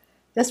 Yeah.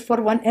 Just for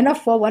one,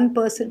 enough for one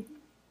person.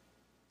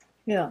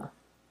 Yeah.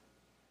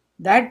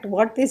 That,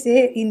 what they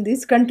say in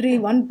this country,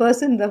 one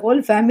person, the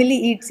whole family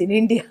eats in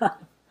India.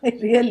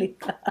 Really.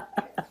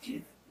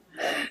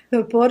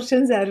 The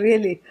portions are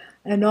really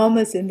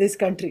enormous in this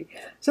country.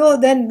 So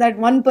then that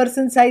one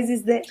person size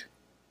is there,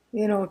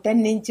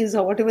 10 inches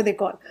or whatever they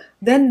call.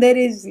 Then there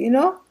is,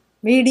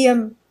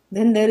 medium,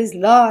 then there is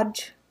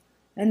large,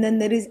 and then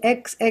there is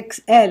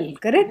XXL,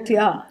 correct?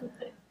 Yeah.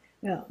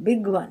 Yeah,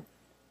 big one.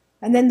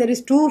 And then there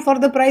is two for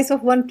the price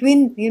of one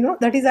twin,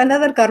 that is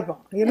another karma,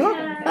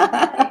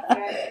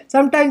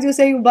 Sometimes you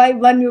say you buy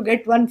one, you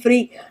get one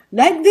free.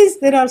 Like this,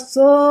 there are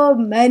so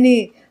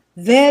many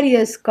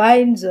various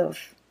kinds of,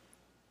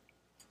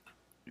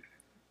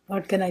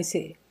 what can I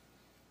say,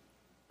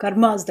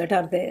 karmas that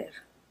are there.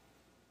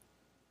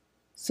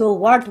 So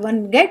what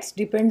one gets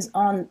depends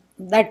on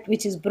that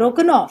which is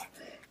broken off.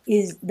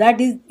 Is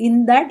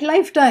in that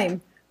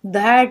lifetime,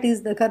 that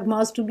is the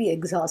karmas to be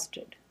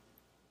exhausted.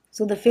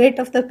 So the fate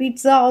of the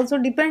pizza also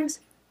depends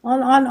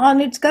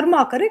on its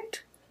karma,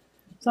 correct?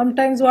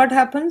 Sometimes what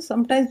happens?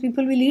 Sometimes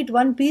people will eat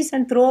one piece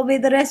and throw away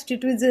the rest.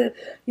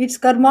 Its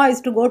karma is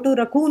to go to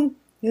raccoon,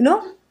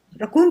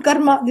 raccoon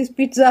karma this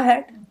pizza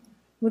had.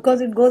 Because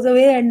it goes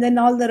away and then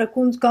all the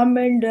raccoons come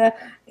and,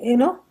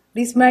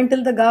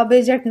 dismantle the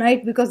garbage at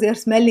night because they are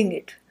smelling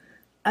it.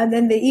 And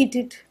then they eat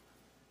it.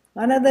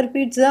 Another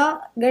pizza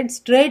gets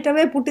straight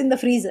away put in the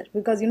freezer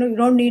because, you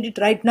don't need it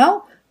right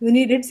now. You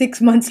need it 6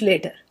 months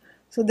later.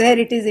 So there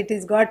it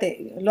is got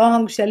a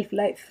long shelf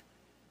life.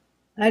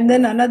 And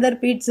then another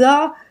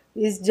pizza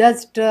is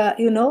just,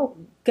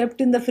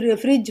 kept in the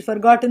fridge,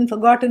 forgotten,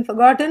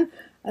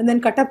 and then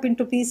cut up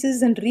into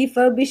pieces and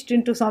refurbished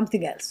into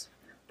something else.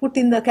 Put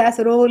in the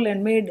casserole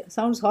and made,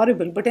 sounds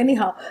horrible, but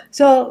anyhow,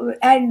 so,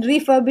 and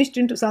refurbished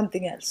into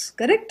something else,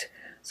 correct?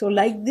 So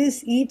like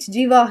this, each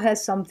jiva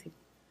has something.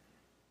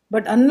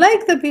 But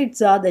unlike the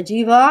pizza, the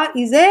jiva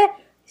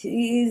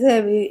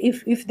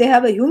if they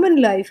have a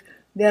human life,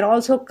 they are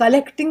also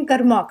collecting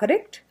karma,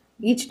 correct?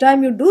 Each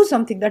time you do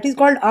something, that is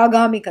called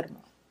agami karma.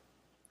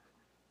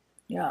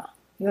 Yeah,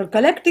 you are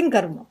collecting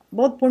karma,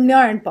 both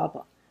punya and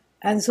papa.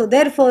 And so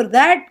therefore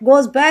that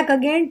goes back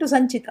again to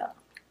sanchita.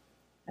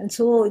 And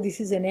so this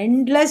is an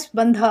endless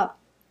bandha.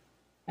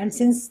 And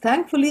since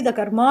thankfully the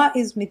karma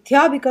is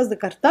mithya because the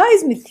karta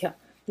is mithya,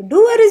 the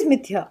doer is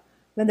mithya.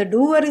 When the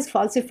doer is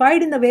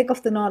falsified in the wake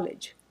of the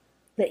knowledge,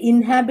 the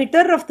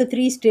inhabitor of the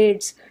three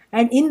states,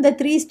 and in the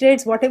three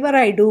states whatever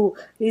I do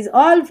is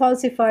all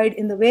falsified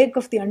in the wake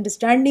of the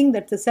understanding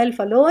that the self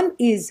alone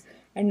is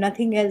and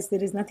nothing else.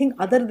 There is nothing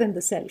other than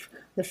the self.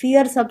 The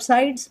fear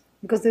subsides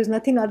because there is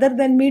nothing other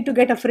than me to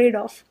get afraid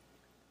of.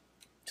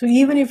 So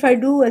even if I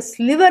do a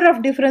sliver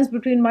of difference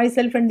between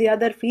myself and the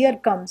other, fear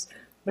comes.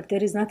 But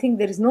there is nothing,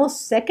 there is no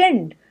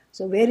second.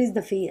 So where is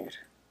the fear?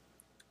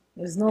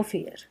 There is no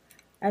fear.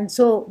 And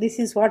so this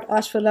is what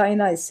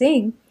Asvalayana is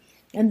saying.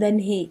 And then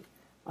he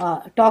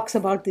talks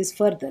about this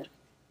further.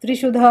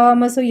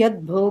 Trishudhamasu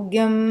yad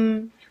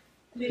bhogyam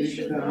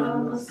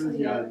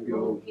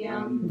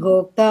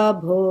bhokta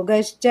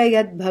bhogascha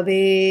yad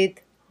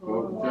bhavet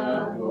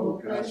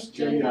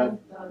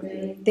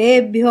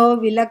tebhyo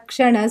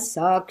vilakshana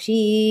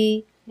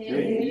sakshi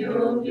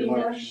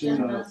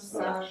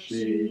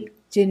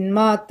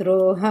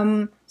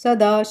chinmatroham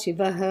sada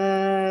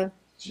shivah.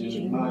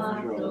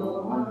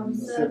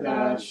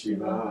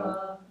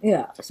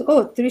 Yeah. So,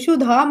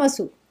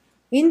 Trishudhamasu,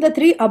 in the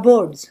three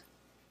abodes.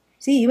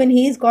 See, even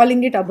he is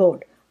calling it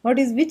abode.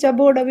 Which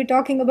abode are we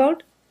talking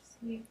about?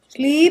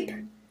 Sleep,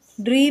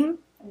 dream,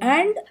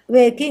 and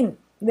waking.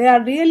 They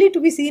are really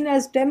to be seen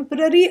as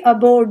temporary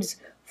abodes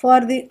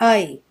for the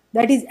eye.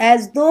 That is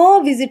as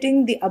though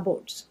visiting the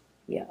abodes.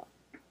 Yeah.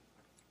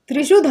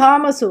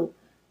 Trishudhamasu,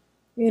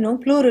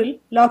 plural,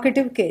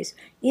 locative case.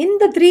 In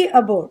the three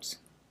abodes.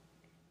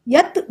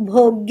 Yat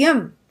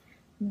bhogyam,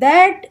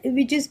 that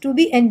which is to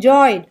be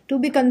enjoyed, to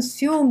be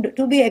consumed,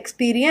 to be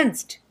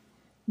experienced.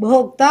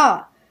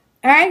 Bhokta,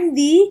 and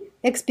the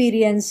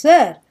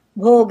experiencer.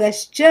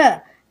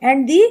 Bhogascha,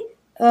 and the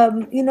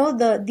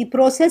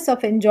process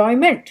of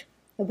enjoyment,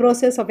 the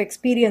process of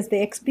experience,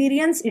 the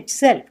experience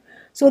itself.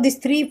 So this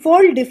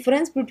threefold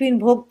difference between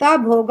bhokta,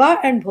 bhoga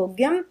and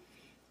bhogyam,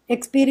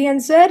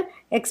 experiencer,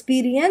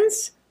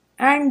 experience,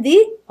 and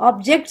the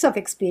objects of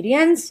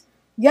experience.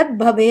 Yad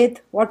bhavet,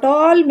 what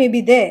all may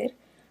be there,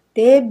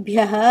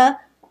 tebhyah,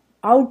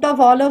 out of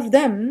all of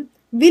them,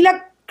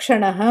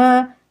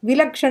 vilakshanaha.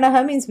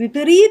 Vilakshanaha means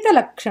viparita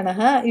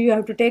lakshanaha. You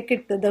have to take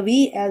it the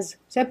V as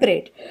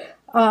separate.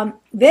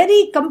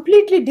 very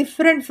completely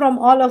different from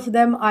all of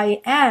them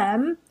I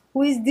am.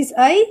 Who is this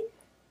I?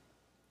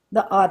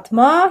 The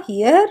Atma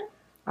here,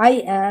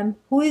 I am.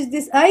 Who is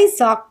this I?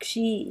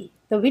 Sakshi.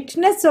 The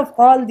witness of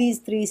all these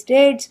three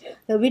states,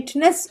 the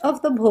witness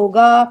of the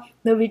bhoga,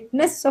 the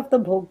witness of the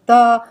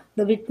bhokta,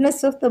 the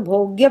witness of the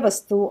bhogya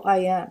vastu, I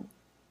am.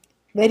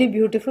 Very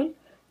beautiful.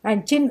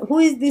 And who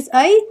is this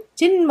I?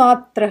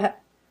 Chinmatraha.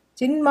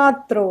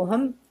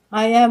 Chinmatroham.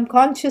 I am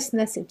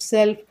consciousness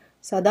itself.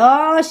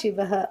 Sada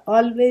Shivaha.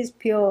 Always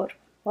pure,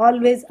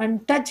 always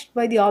untouched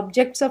by the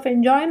objects of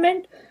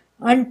enjoyment,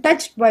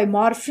 untouched by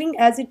morphing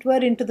as it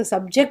were into the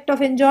subject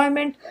of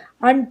enjoyment,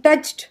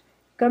 untouched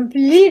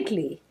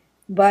completely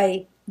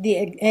by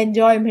the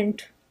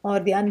enjoyment or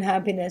the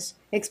unhappiness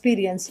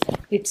experience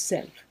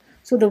itself.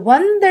 So the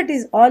one that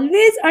is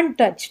always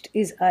untouched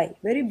is I.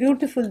 Very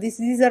beautiful.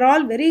 These are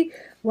all very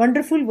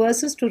wonderful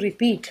verses to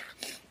repeat.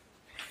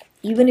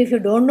 Even if you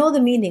don't know the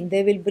meaning,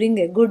 they will bring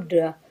a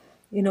good,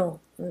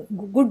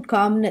 good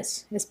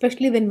calmness,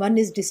 especially when one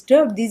is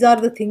disturbed. These are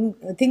the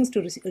things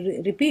to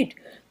repeat.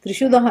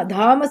 Trishudaha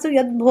dhamasu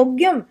yad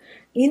bhogyam.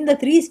 In the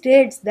three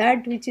states,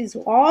 that which is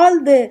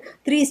all the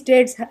three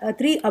states,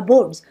 three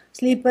abodes,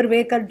 sleeper,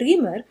 waker,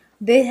 dreamer,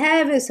 they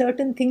have a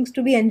certain things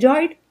to be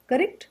enjoyed,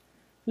 correct?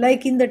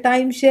 Like in the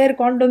timeshare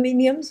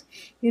condominiums,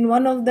 in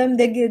one of them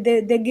they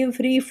give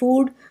free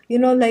food,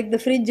 like the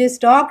fridge is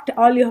stocked,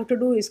 all you have to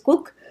do is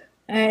cook.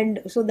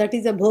 And so that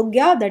is a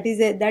bhogya, that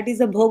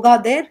is a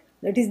bhoga there,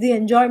 that is the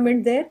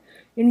enjoyment there.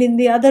 And in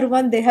the other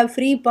one they have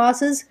free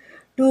passes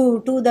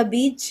to the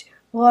beach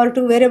or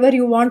to wherever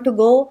you want to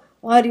go,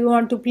 or you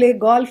want to play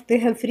golf, they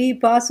have free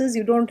passes.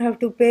 You don't have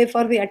to pay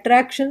for the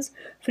attractions.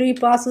 Free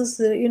passes,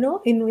 in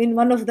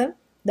one of them.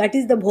 That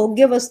is the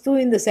bhogya vastu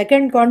in the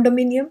second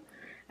condominium.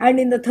 And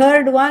in the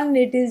third one,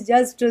 it is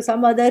just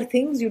some other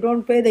things. You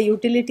don't pay the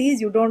utilities.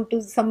 You don't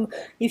do some,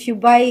 if you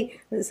buy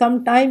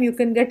some time, you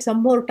can get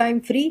some more time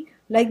free,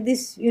 like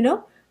this,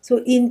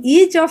 So in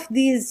each of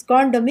these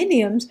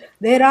condominiums,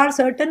 there are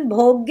certain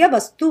bhogya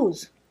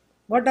vastus.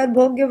 What are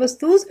bhogya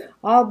vastus?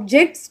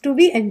 Objects to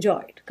be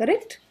enjoyed,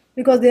 correct?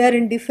 Because they are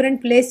in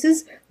different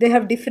places, they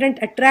have different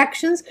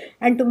attractions,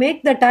 and to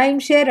make the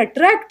timeshare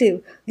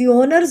attractive, the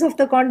owners of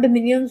the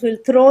condominiums will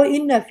throw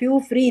in a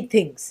few free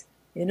things,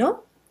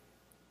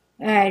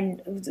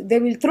 and they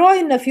will throw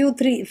in a few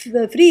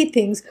free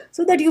things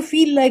so that you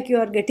feel like you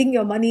are getting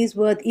your money's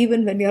worth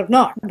even when you're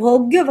not.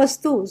 Bhogya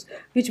vastus,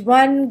 which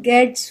one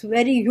gets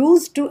very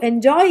used to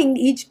enjoying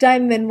each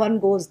time when one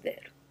goes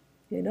there,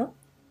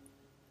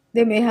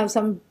 They may have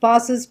some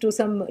passes to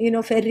some,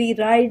 ferry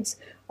rides,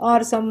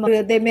 or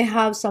they may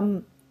have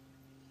some,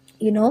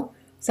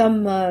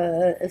 some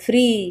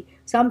free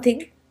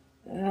something,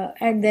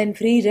 and then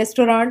free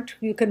restaurant.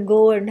 You can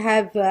go and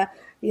have,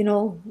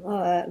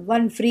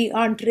 one free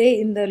entree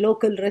in the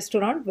local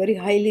restaurant, very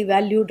highly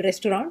valued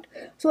restaurant.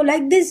 So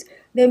like this,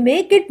 they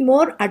make it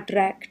more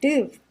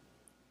attractive.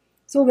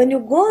 So when you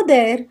go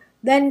there,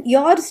 then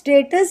your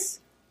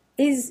status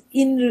is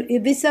in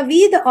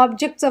vis-a-vis the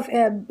objects of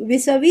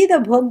vis-a-vis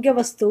the bhogya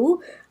vastu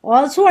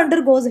also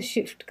undergoes a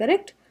shift,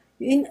 correct?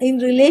 In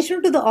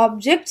relation to the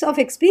objects of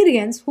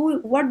experience,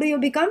 what do you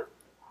become?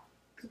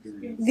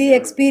 The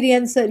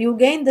experiencer. You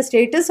gain the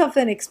status of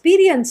an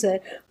experiencer,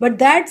 but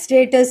that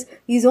status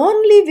is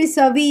only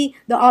vis-a-vis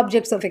the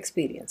objects of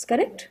experience,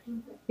 correct?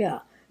 Yeah.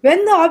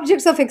 When the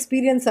objects of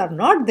experience are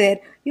not there,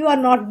 you are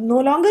no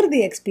longer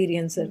the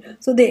experiencer.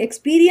 So the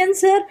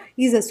experiencer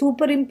is a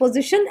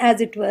superimposition, as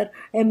it were,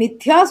 a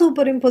mithya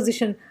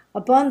superimposition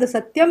upon the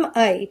Satyam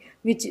I,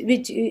 which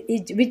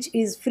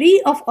is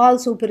free of all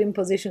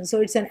superimposition.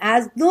 So it's an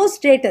as though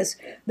status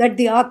that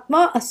the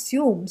Atma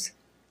assumes.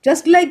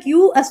 Just like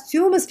you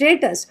assume a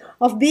status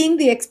of being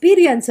the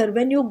experiencer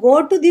when you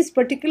go to this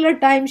particular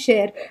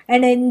timeshare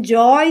and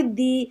enjoy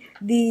the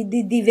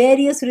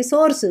various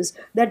resources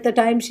that the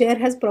timeshare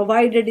has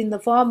provided in the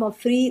form of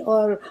free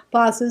or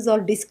passes or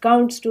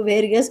discounts to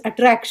various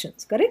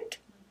attractions, correct?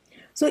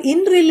 So in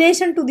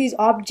relation to these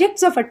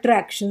objects of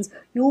attractions,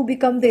 you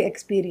become the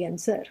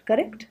experiencer,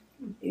 correct?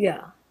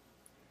 Yeah.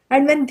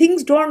 And when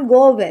things don't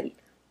go well,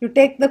 you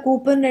take the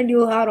coupon and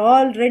you are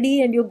all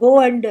ready and you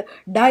go and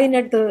dine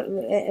at the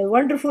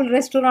wonderful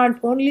restaurant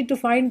only to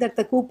find that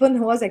the coupon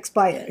was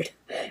expired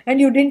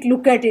and you didn't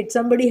look at it.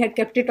 Somebody had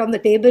kept it on the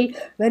table.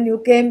 When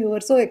you came, you were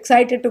so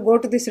excited to go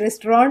to this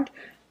restaurant,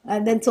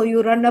 and then so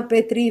you run up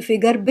a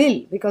 3-figure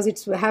bill because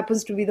it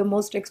happens to be the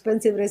most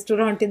expensive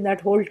restaurant in that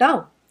whole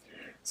town.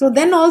 So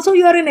then also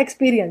you are an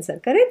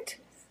experiencer, correct?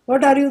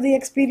 What are you the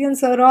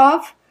experiencer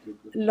of?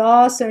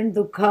 Loss and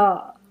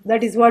dukkha.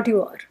 That is what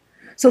you are.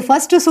 So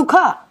first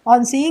sukha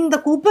on seeing the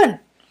coupon,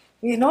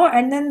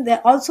 and then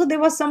there was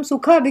some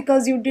sukha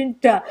because you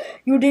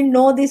didn't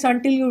know this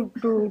until you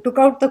took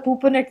out the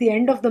coupon at the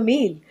end of the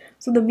meal.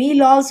 So the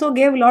meal also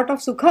gave a lot of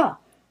sukha,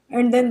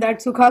 and then that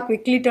sukha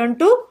quickly turned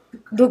to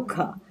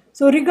dukkha.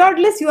 So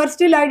regardless, you are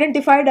still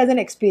identified as an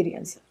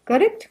experiencer,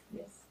 correct?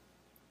 Yes.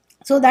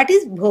 So that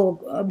is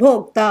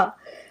bhokta.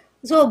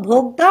 So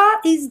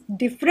bhokta is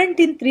different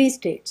in 3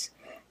 states.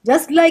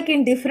 Just like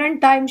in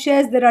different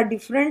timeshares, there are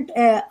different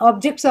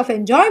objects of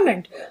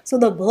enjoyment. So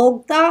the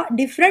bhokta,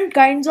 different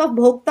kinds of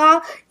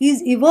bhokta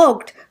is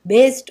evoked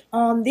based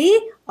on the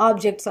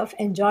objects of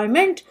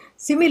enjoyment.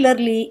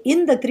 Similarly,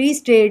 in the three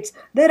states,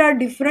 there are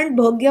different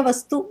bhogya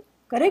vastu.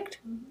 Correct?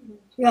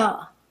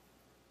 Yeah.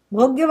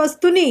 Bhogya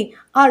vastuni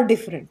are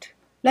different.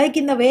 Like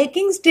in the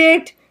waking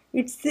state,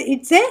 it's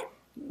a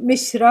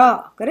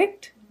mishra.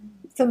 Correct?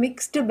 It's a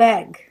mixed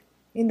bag.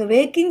 In the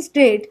waking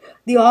state,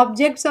 the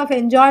objects of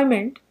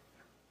enjoyment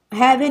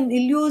have an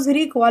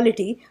illusory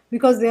quality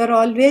because they are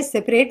always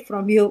separate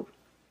from you.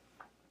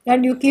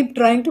 And you keep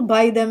trying to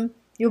buy them,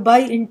 you buy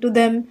into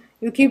them,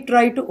 you keep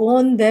trying to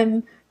own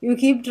them, you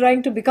keep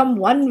trying to become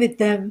one with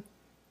them.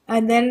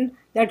 And then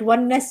that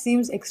oneness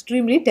seems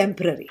extremely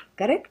temporary.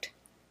 Correct?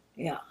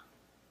 Yeah.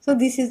 So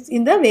this is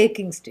in the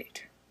waking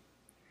state.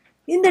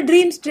 In the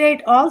dream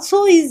state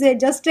also is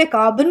just a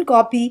carbon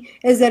copy,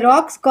 a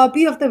Xerox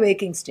copy of the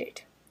waking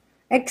state.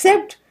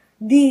 Except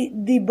the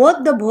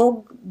both the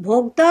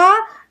bhokta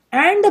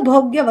and the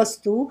bhogya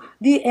vastu,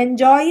 the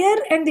enjoyer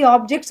and the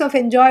objects of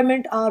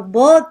enjoyment are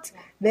both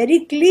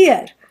very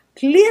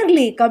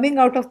clearly coming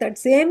out of that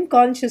same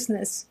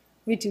consciousness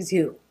which is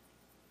you.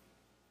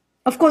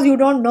 Of course, you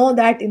don't know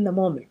that in the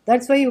moment.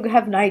 That's why you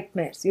have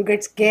nightmares. You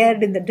get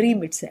scared in the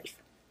dream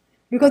itself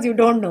because you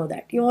don't know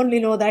that. You only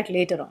know that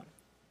later on.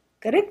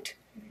 Correct?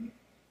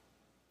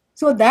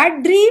 So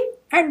that dream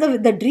and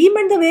the dream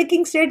and the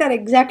waking state are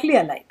exactly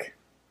alike.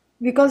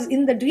 Because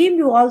in the dream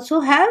you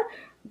also have,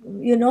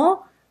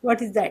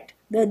 what is that?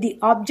 The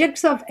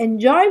objects of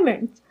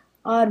enjoyment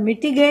are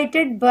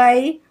mitigated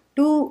by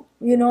two,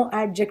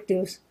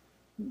 adjectives,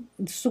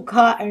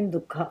 sukha and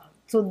dukkha.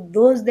 So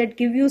those that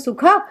give you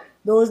sukha,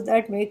 those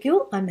that make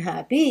you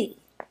unhappy.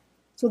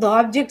 So the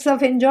objects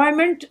of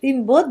enjoyment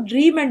in both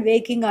dream and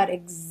waking are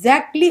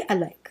exactly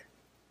alike.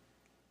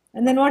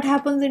 And then what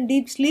happens in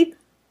deep sleep?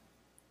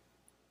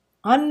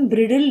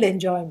 Unbridled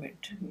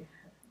enjoyment.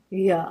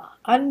 Yeah,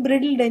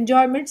 unbridled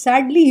enjoyment.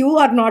 Sadly, you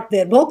are not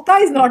there.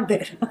 Bhokta is not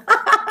there.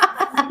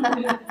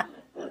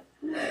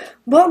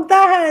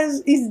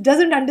 Bhokta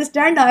doesn't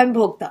understand I am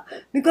Bhokta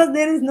because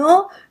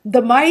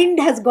the mind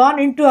has gone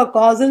into a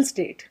causal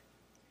state.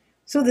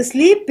 So the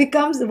sleep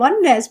becomes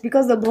oneness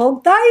because the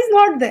Bhokta is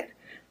not there.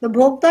 The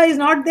Bhokta is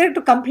not there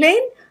to complain.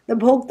 The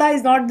Bhokta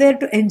is not there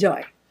to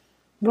enjoy.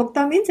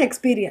 Bhokta means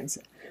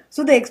experiencer.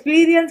 So the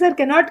experiencer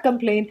cannot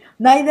complain,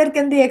 neither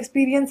can the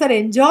experiencer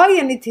enjoy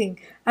anything.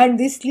 And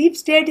this sleep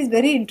state is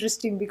very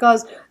interesting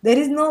because there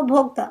is no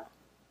bhokta.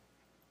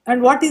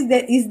 And what is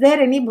there? Is there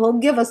any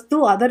bhogya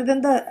vastu other than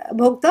the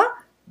bhokta?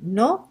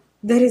 No.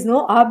 There is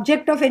no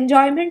object of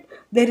enjoyment.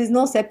 There is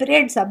no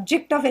separate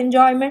subject of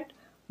enjoyment.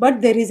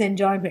 But there is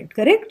enjoyment.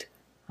 Correct?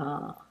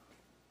 How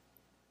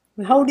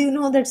do you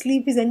know that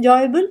sleep is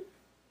enjoyable?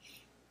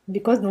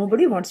 Because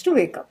nobody wants to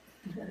wake up.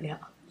 Yeah.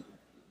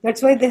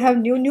 That's why they have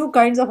new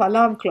kinds of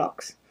alarm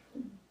clocks.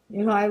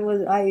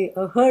 I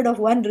heard of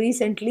one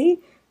recently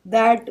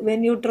that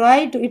when you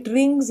try to, it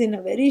rings in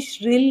a very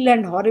shrill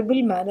and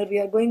horrible manner. We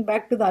are going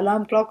back to the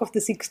alarm clock of the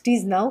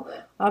 60s now,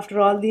 after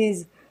all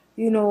these,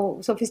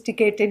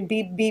 sophisticated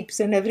beeps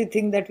and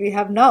everything that we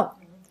have now.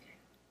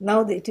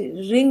 Now it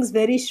rings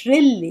very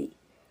shrilly.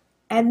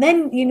 And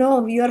then,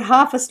 you're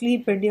half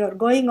asleep and you're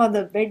going on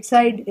the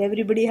bedside.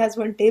 Everybody has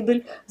one table.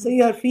 So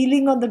you're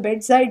feeling on the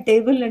bedside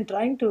table and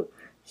trying to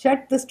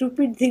shut the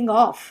stupid thing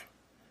off.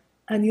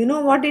 And you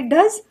know what it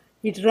does?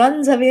 It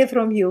runs away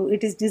from you.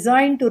 It is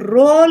designed to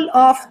roll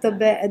off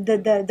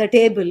the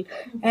table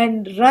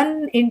and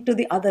run into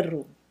the other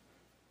room.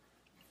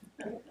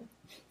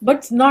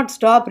 But not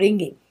stop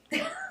ringing.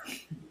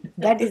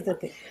 That is the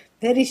thing.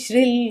 Very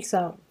shrill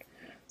sound.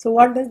 So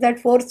what does that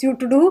force you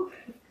to do?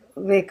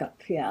 Wake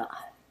up. Yeah.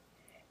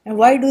 And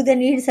why do they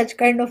need such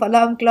kind of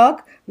alarm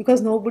clock?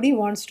 Because nobody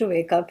wants to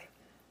wake up.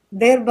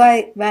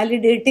 Thereby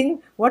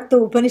validating what the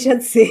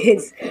Upanishad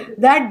says,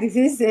 that this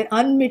is an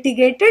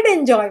unmitigated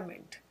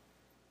enjoyment.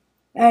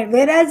 And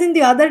whereas in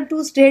the other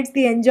two states,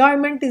 the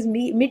enjoyment is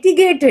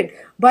mitigated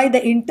by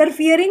the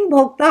interfering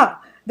bhokta.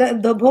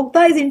 The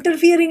bhokta is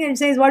interfering and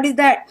says, what is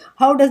that?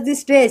 How does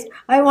this taste?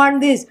 I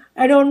want this.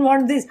 I don't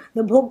want this.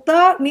 The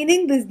bhokta,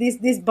 meaning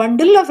this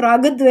bundle of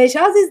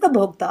ragadveshas is the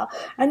bhokta.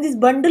 And this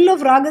bundle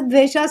of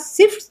ragadveshas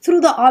sifts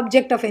through the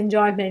object of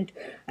enjoyment.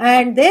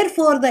 And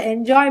therefore the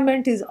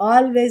enjoyment is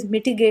always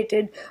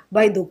mitigated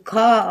by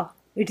dukkha.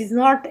 It is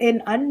not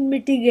an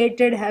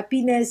unmitigated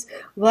happiness.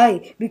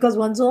 Why? Because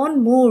one's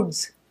own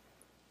moods,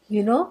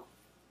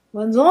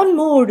 one's own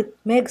mood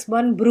makes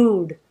one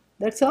brood.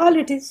 That's all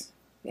it is.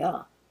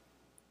 Yeah.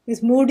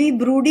 This moody,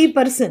 broody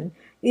person,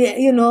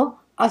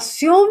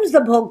 assumes the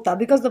bhokta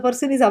because the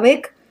person is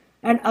awake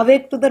and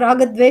awake to the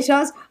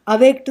ragadveshas,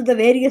 awake to the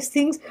various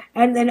things,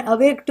 and then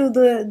awake to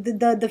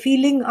the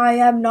feeling I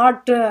am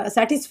not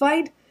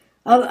satisfied,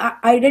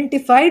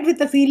 identified with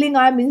the feeling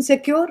I am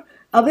insecure,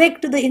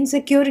 awake to the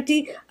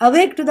insecurity,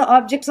 awake to the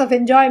objects of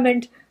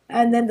enjoyment,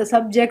 and then the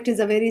subject is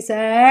a very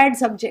sad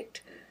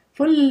subject,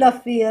 full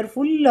of fear,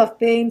 full of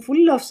pain,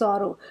 full of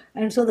sorrow.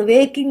 And so the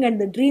waking and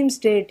the dream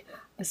state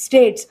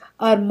states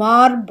are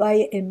marred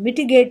by a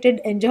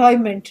mitigated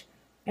enjoyment,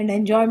 and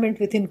enjoyment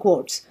within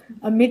quotes,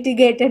 a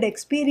mitigated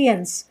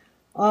experience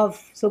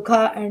of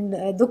sukha and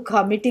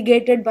dukkha,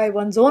 mitigated by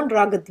one's own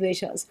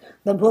ragadveshas.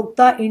 The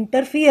bhokta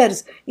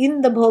interferes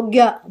in the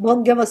bhogya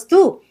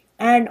vastu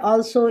and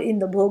also in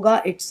the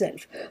bhoga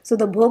itself. So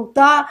the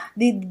bhokta,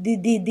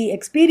 the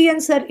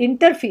experiencer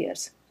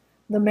interferes.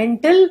 The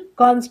mental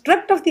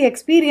construct of the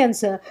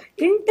experiencer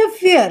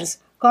interferes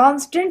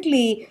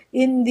constantly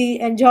in the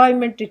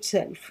enjoyment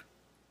itself,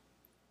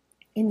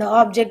 in the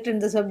object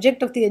and the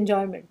subject of the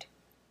enjoyment.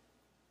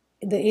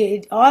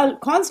 It all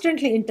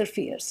constantly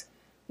interferes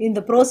in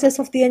the process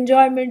of the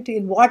enjoyment,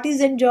 in what is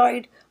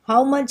enjoyed,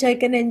 how much I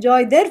can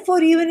enjoy.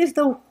 Therefore, even if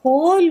the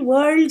whole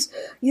world's,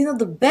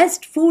 the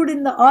best food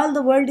in all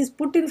the world is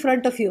put in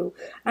front of you,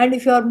 and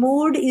if your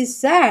mood is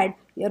sad,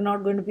 you're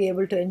not going to be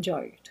able to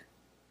enjoy it.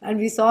 And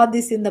we saw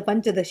this in the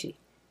Panchadashi.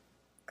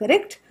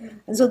 Correct?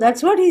 And so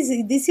that's what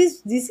this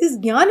is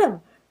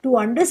jnanam, to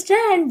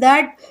understand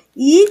that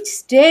each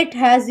state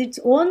has its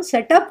own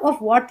setup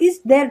of what is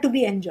there to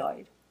be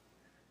enjoyed.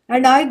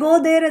 And I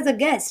go there as a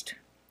guest.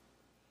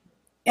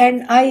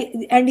 And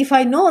if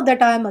I know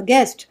that I am a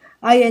guest,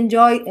 I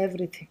enjoy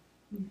everything.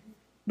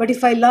 But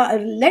if I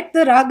let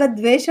the raga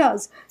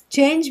dveshas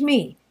change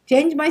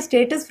my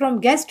status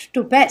from guest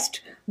to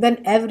pest,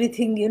 then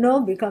everything,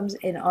 becomes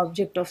an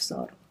object of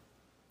sorrow.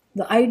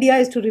 The idea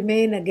is to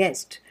remain a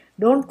guest.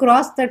 Don't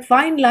cross that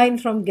fine line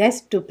from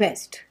guest to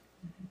pest.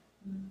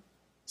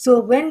 So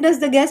when does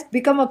the guest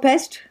become a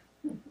pest?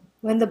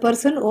 When the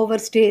person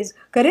overstays.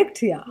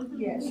 Correct? Yeah.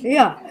 Yes.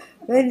 Yeah.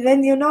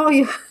 When you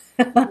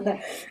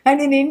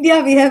and in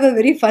India we have a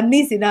very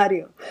funny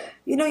scenario.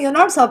 You're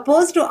not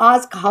supposed to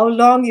ask how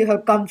long you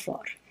have come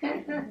for.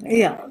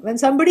 Yeah. When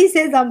somebody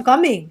says, I'm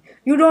coming,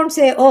 you don't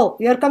say, oh,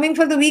 you're coming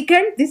for the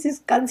weekend? This is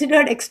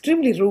considered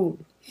extremely rude.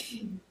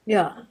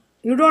 Yeah.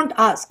 You don't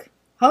ask.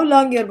 How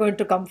long you're going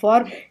to come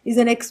for is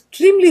an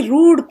extremely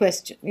rude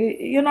question.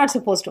 You're not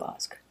supposed to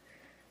ask.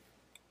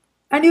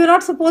 And you're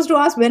not supposed to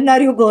ask, when are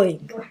you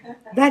going?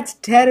 That's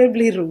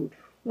terribly rude.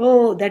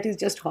 Oh, that is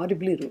just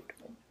horribly rude.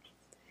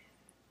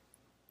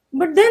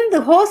 But then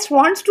the host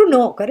wants to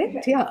know,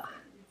 correct? Yeah.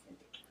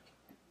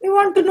 We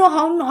want to know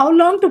how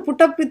long to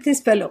put up with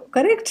this fellow,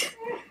 correct?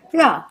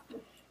 Yeah.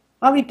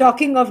 Are we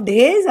talking of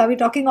days? Are we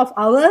talking of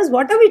hours?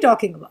 What are we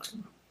talking about?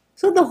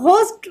 So the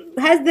host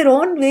has their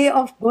own way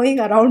of going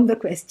around the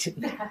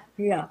question.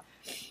 Yeah.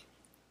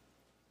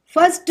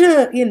 First,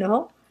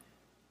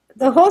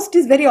 the host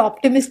is very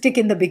optimistic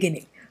in the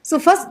beginning. So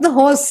first the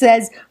host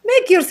says,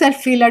 make yourself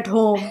feel at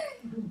home.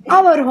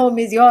 Our home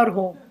is your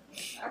home.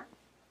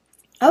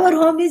 Our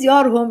home is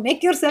your home.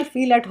 Make yourself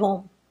feel at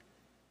home.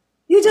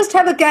 You just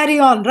have a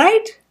carry-on,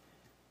 right?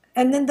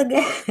 And then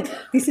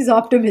this is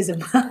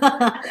optimism.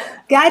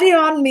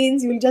 Carry-on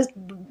means you'll just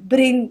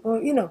bring,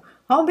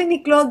 how many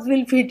clothes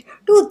will fit?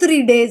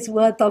 2-3 days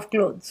worth of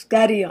clothes.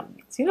 Carry-on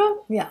means,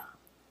 yeah.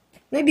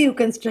 Maybe you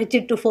can stretch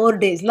it to 4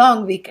 days,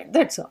 long weekend,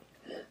 that's all.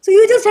 So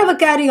you just have a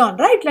carry-on,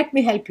 right? Let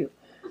me help you.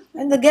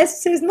 And the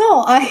guest says,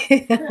 no,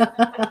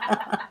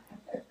 I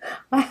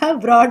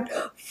have brought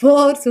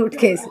 4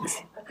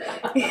 suitcases.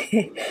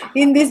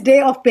 In this day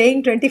of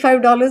paying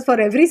 $25 for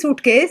every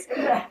suitcase,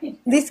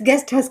 this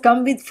guest has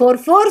come with 4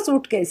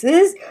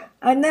 suitcases,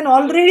 and then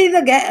already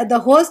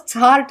the host's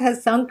heart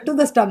has sunk to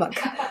the stomach.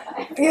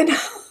 And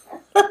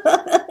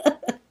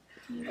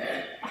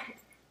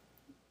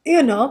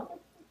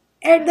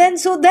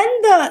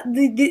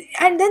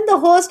then the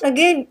host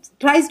again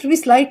tries to be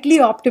slightly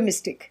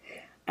optimistic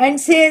and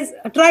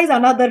tries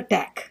another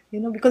tack,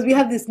 because we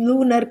have this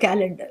lunar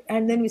calendar,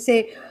 and then we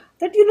say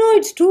that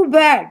it's too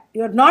bad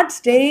you're not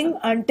staying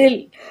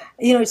until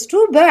it's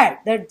too bad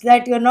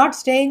that you're not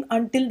staying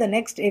until the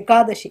next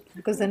Ekadashi,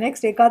 because the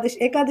next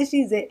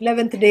Ekadashi is the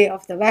 11th day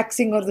of the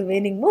waxing or the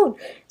waning moon,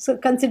 so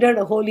considered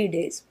a holy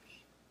days.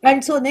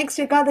 And so next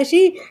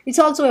Ekadashi, it's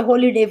also a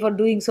holy day for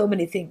doing so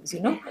many things,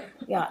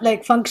 yeah,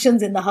 like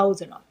functions in the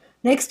house and all.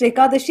 Next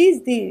Ekadashi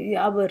is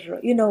our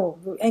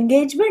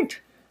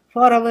engagement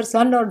for our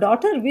son or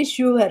daughter. Wish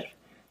you were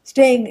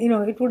staying,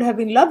 it would have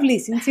been lovely.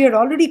 Since you had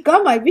already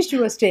come, I wish you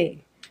were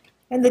staying.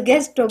 And the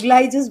guest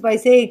obliges by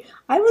saying,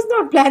 I was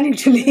not planning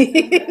to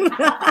leave.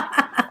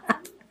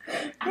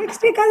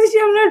 Next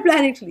Ekadashi, I'm not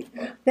planning to leave.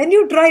 Then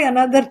you try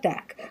another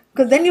tack,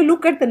 because then you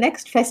look at the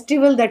next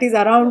festival that is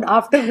around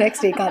after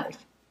next Ekadashi.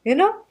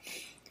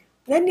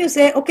 Then you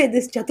say, okay,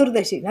 this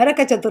Chaturdashi,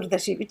 Naraka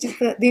Chaturdashi, which is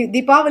the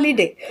Deepavali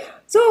day.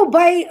 So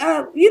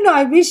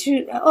I wish,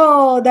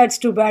 that's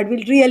too bad.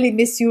 We'll really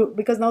miss you,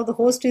 because now the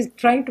host is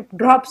trying to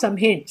drop some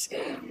hints.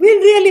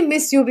 We'll really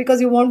miss you because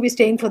you won't be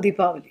staying for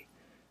Deepavali.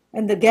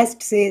 And the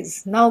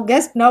guest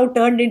now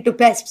turned into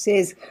pest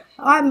says,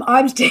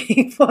 I'm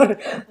staying for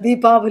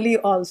Deepavali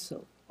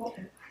also.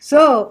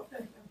 So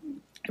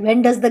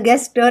when does the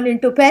guest turn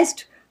into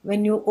pest?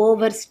 When you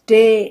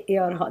overstay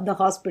the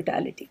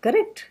hospitality,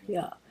 correct?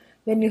 Yeah.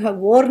 When you have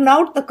worn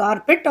out the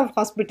carpet of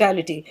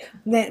hospitality,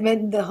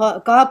 when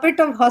the carpet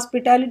of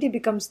hospitality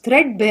becomes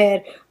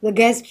threadbare, the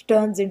guest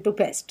turns into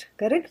pest,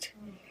 correct?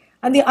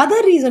 And the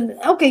other reason,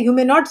 okay, you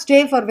may not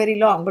stay for very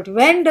long, but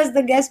when does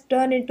the guest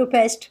turn into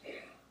pest?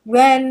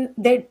 When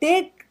they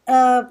take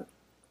for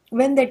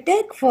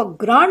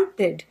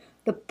granted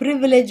the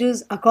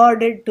privileges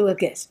accorded to a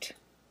guest,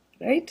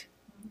 right?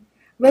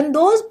 When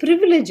those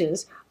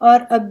privileges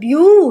are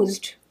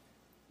abused,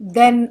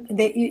 then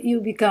you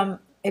become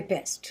a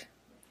pest.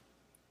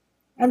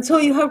 And so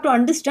you have to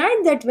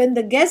understand that when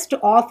the guest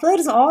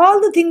offers all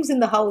the things in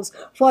the house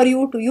for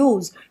you to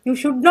use, you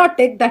should not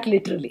take that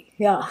literally.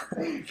 Yeah.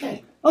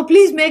 Oh,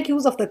 please make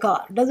use of the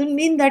car. Doesn't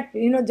mean that,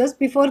 just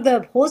before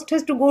the host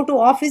has to go to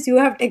office, you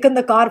have taken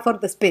the car for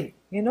the spin.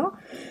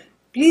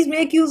 Please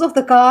make use of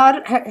the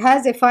car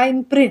has a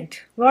fine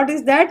print. What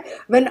is that?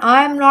 When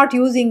I am not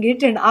using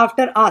it and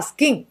after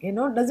asking,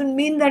 doesn't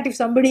mean that if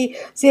somebody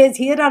says,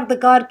 here are the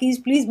car keys,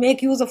 please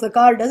make use of the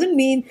car, doesn't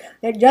mean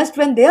that just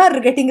when they are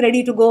getting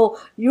ready to go,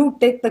 you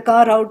take the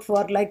car out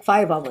for like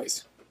 5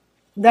 hours.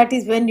 That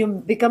is when you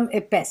become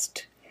a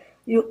pest.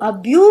 You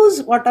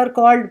abuse what are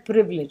called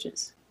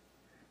privileges.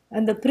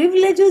 And the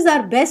privileges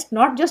are best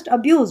not just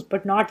abused,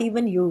 but not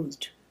even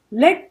used.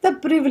 Let the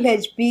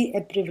privilege be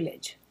a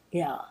privilege.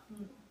 Yeah,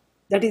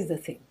 that is the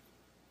thing.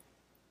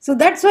 So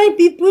that's why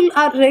people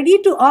are ready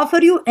to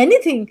offer you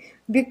anything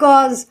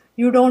because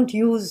you don't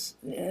use,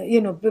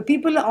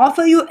 people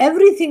offer you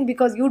everything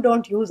because you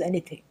don't use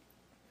anything.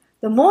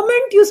 The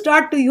moment you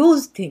start to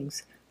use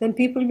things, then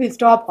people will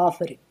stop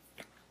offering.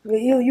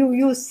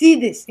 You see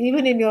this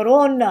even in your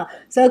own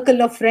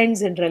circle of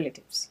friends and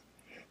relatives.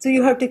 So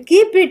you have to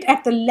keep it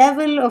at the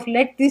level of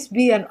let this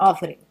be an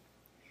offering.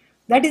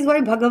 That is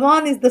why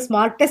Bhagavan is the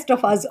smartest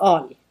of us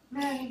all.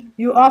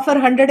 You offer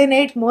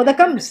 108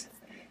 modakams.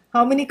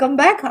 How many come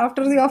back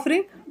after the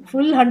offering?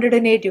 Full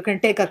 108 you can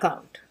take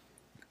account.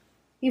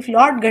 If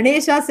Lord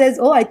Ganesha says,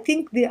 oh, I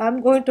think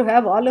I'm going to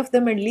have all of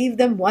them and leave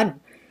them one,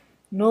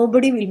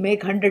 nobody will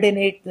make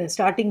 108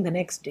 starting the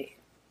next day.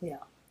 Yeah.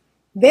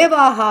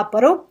 Devaha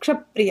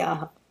paroksha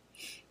priyaha.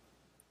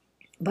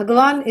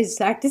 Bhagavan is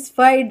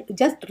satisfied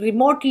just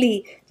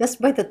remotely,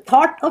 just by the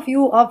thought of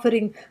you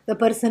offering, the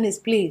person is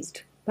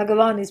pleased.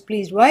 Bhagavan is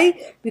pleased.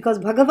 Why? Because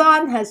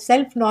Bhagavan has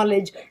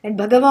self-knowledge and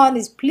Bhagavan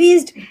is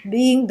pleased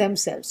being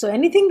themselves. So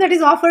anything that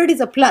is offered is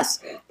a plus.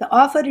 The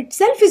offer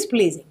itself is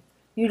pleasing.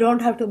 You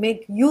don't have to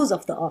make use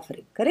of the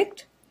offering,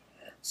 correct?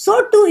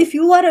 So too, if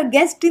you are a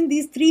guest in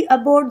these 3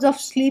 abodes of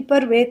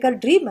sleeper, waker,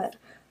 dreamer,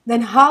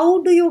 then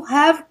how do you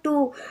have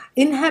to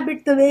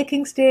inhabit the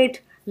waking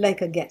state like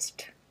a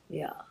guest?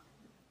 Yeah.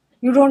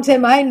 You don't say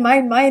mine,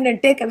 mine, mine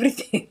and take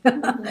everything.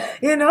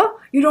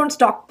 You don't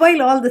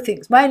stockpile all the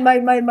things. Mine,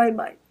 mine, mine, mine,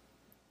 mine.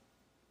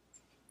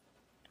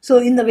 So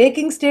in the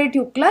waking state,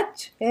 you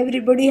clutch.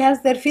 Everybody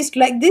has their fist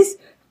like this.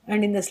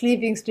 And in the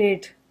sleeping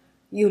state,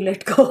 you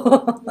let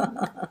go.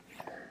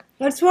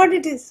 That's what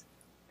it is.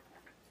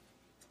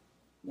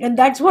 And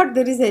that's what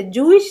there is a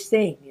Jewish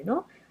saying,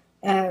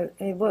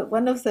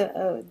 one of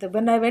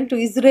when I went to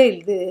Israel,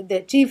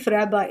 the chief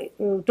rabbi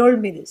told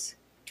me this.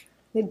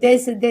 They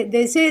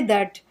say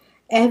that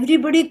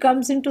everybody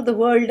comes into the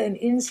world an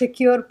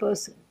insecure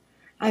person.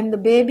 And the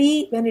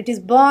baby, when it is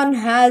born,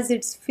 has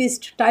its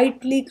fist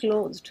tightly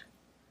closed.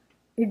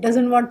 It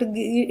doesn't want to,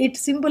 it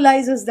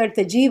symbolizes that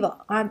the jiva,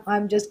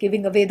 I'm just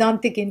giving a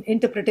Vedantic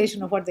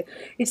interpretation of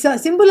it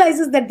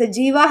symbolizes that the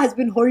jiva has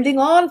been holding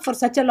on for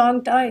such a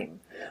long time,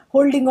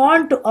 holding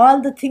on to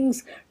all the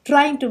things,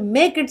 trying to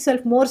make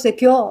itself more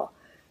secure.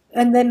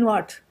 And then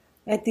what?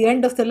 At the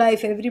end of the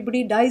life,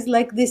 everybody dies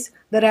like this,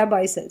 the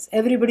rabbi says.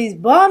 Everybody is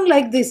born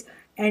like this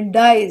and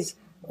dies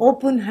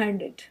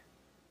open-handed,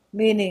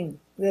 meaning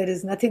there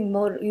is nothing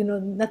more,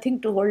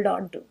 nothing to hold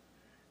on to.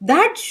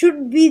 That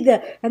should be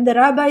and the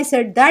rabbi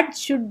said that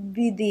should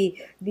be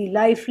the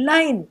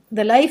lifeline,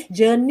 the life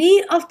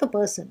journey of the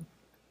person,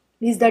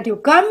 is that you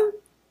come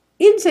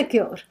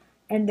insecure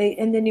and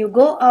then you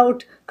go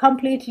out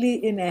completely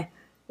in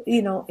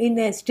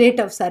a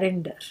state of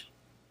surrender,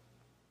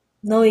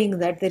 knowing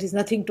that there is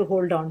nothing to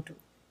hold on to.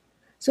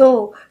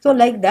 So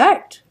like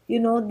that,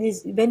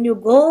 this, when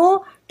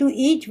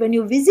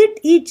you visit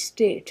each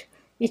state,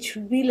 it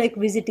should be like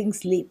visiting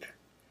sleep,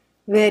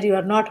 where you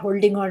are not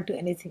holding on to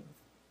anything.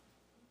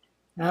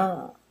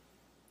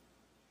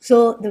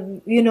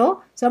 So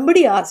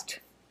somebody asked,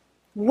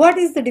 what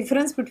is the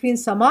difference between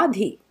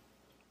samadhi,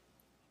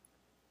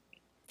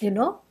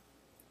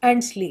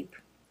 and sleep?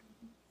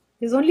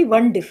 There's only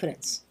one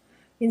difference.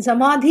 In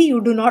samadhi,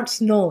 you do not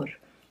snore.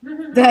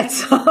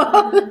 That's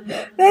all.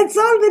 That's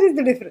all there is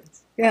the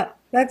difference. Yeah,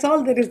 that's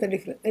all there is the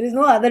difference. There is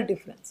no other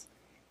difference.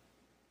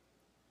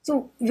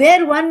 So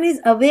where one is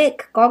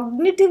awake,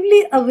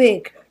 cognitively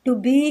awake to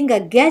being a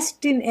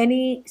guest in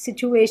any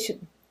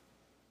situation,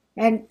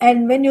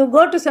 and when you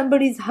go to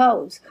somebody's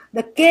house,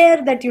 the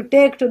care that you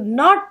take to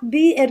not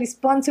be a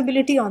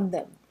responsibility on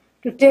them,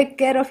 to take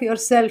care of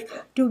yourself,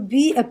 to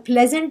be a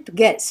pleasant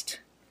guest,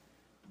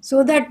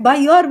 so that by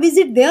your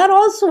visit they are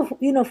also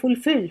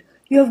fulfilled.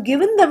 You have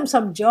given them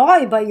some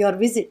joy by your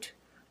visit.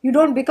 You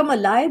don't become a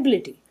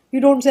liability. You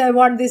don't say, I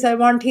want this, I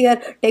want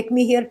here, take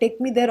me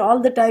there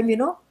all the time,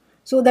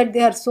 so that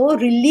they are so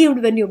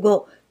relieved when you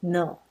go.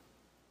 No.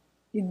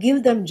 You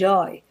give them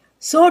joy.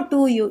 So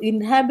too you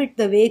inhabit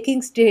the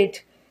waking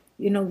state,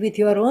 with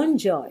your own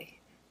joy,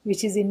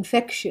 which is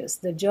infectious.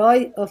 The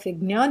joy of a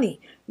jnani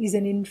is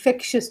an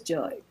infectious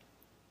joy.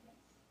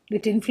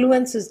 It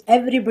influences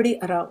everybody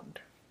around.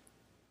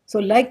 So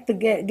like the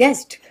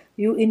guest,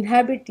 you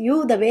inhabit,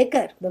 you the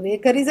waker. The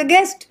waker is a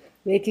guest.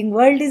 Waking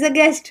world is a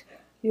guest.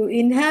 You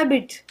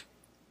inhabit,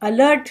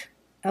 alert,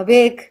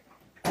 awake,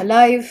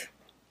 alive,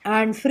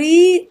 and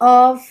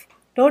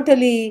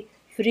totally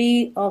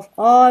free of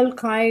all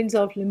kinds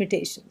of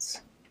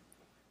limitations.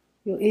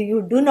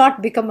 You do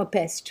not become a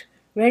pest.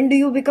 When do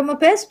you become a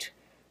pest?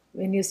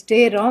 When you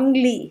stay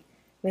wrongly,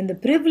 when the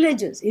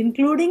privileges,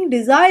 including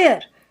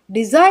desire,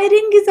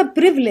 desiring is a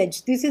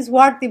privilege. This is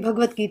what the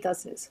Bhagavad Gita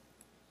says.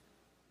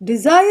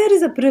 Desire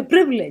is a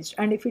privilege,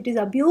 and if it is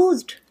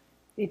abused,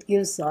 it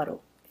gives sorrow.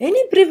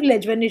 Any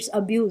privilege, when it's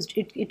abused,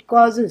 it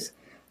causes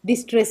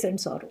distress and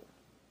sorrow,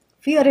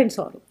 fear and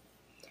sorrow.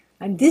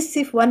 And this,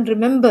 if one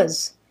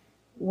remembers,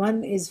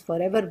 one is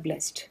forever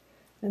blessed.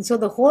 And so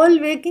the whole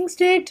waking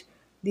state,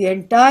 the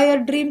entire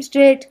dream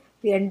state,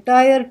 the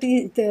entire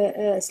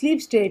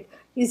sleep state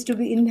is to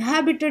be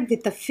inhabited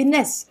with the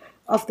finesse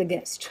of the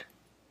guest.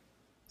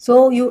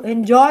 So you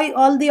enjoy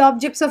all the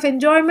objects of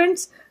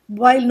enjoyments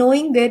while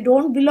knowing they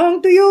don't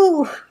belong to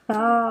you.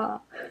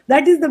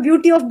 That is the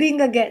beauty of being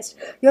a guest.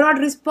 You're not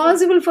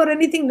responsible for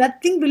anything.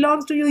 Nothing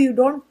belongs to you. You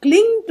don't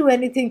cling to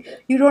anything.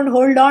 You don't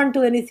hold on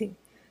to anything.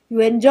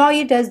 You enjoy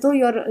it as though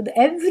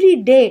every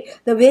day,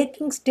 the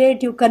waking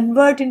state, you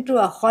convert into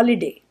a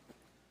holiday.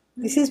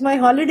 This is my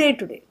holiday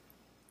today.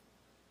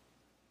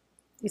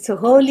 It's a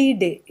holy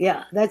day.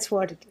 Yeah, that's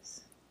what it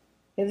is.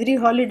 Every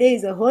holiday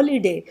is a holy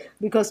day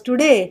because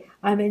today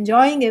I'm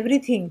enjoying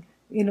everything,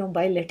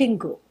 by letting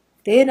go.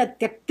 Tena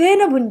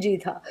tyaktena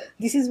bhunjitha.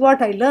 This is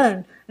what I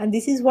learned, and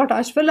this is what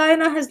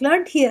Asvalayana has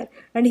learned here,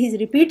 and he's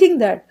repeating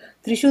that.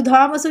 Trishu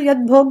dhamasu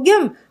yad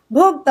bhogyam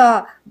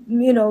bhogta,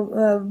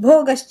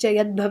 bhogascha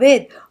yad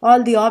bhaved.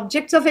 All the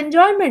objects of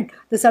enjoyment,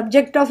 the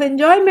subject of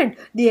enjoyment,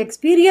 the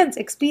experiencer,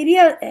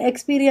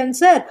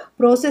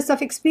 process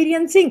of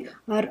experiencing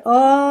are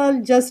all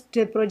just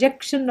a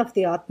projection of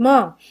the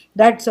Atma.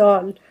 That's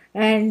all.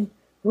 And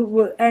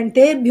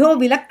tebhyo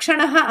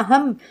vilakshanaha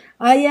aham.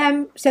 I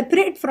am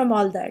separate from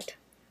all that.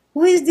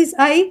 Who is this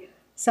I?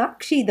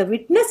 Sakshi, the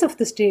witness of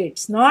the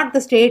states, not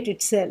the state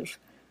itself.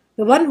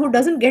 The one who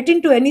doesn't get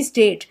into any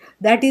state.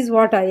 That is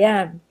what I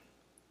am.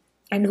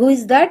 And who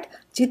is that?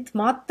 Chit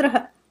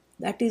matraha.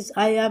 That is,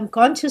 I am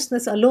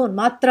consciousness alone.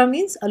 Matra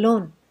means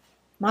alone.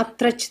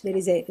 Matrach, there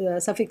is a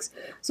suffix.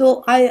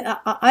 So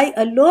I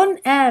alone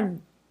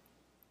am.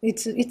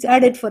 It's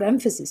added for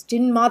emphasis.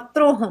 Chin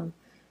matroham.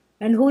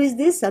 And who is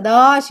this?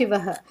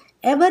 Sadashivaha,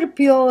 ever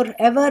pure,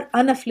 ever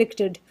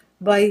unafflicted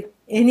by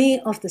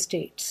any of the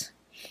states.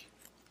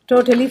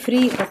 Totally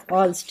free of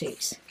all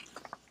states.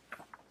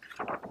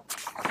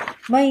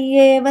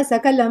 Mayyeva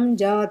sakalam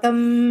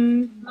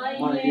jatam.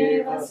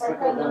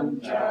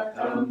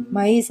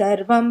 Mayi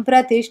sarvam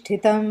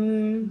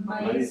pratishtitam.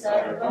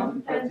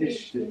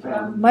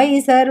 Mayi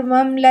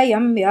sarvam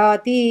layam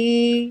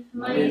yati.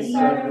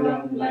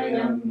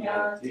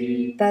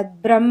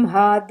 Tad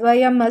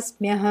brahmadvayam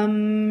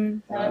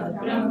asmyaham.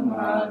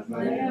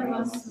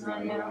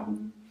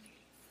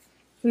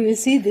 We will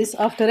see this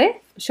after a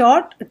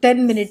short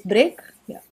 10-minute break.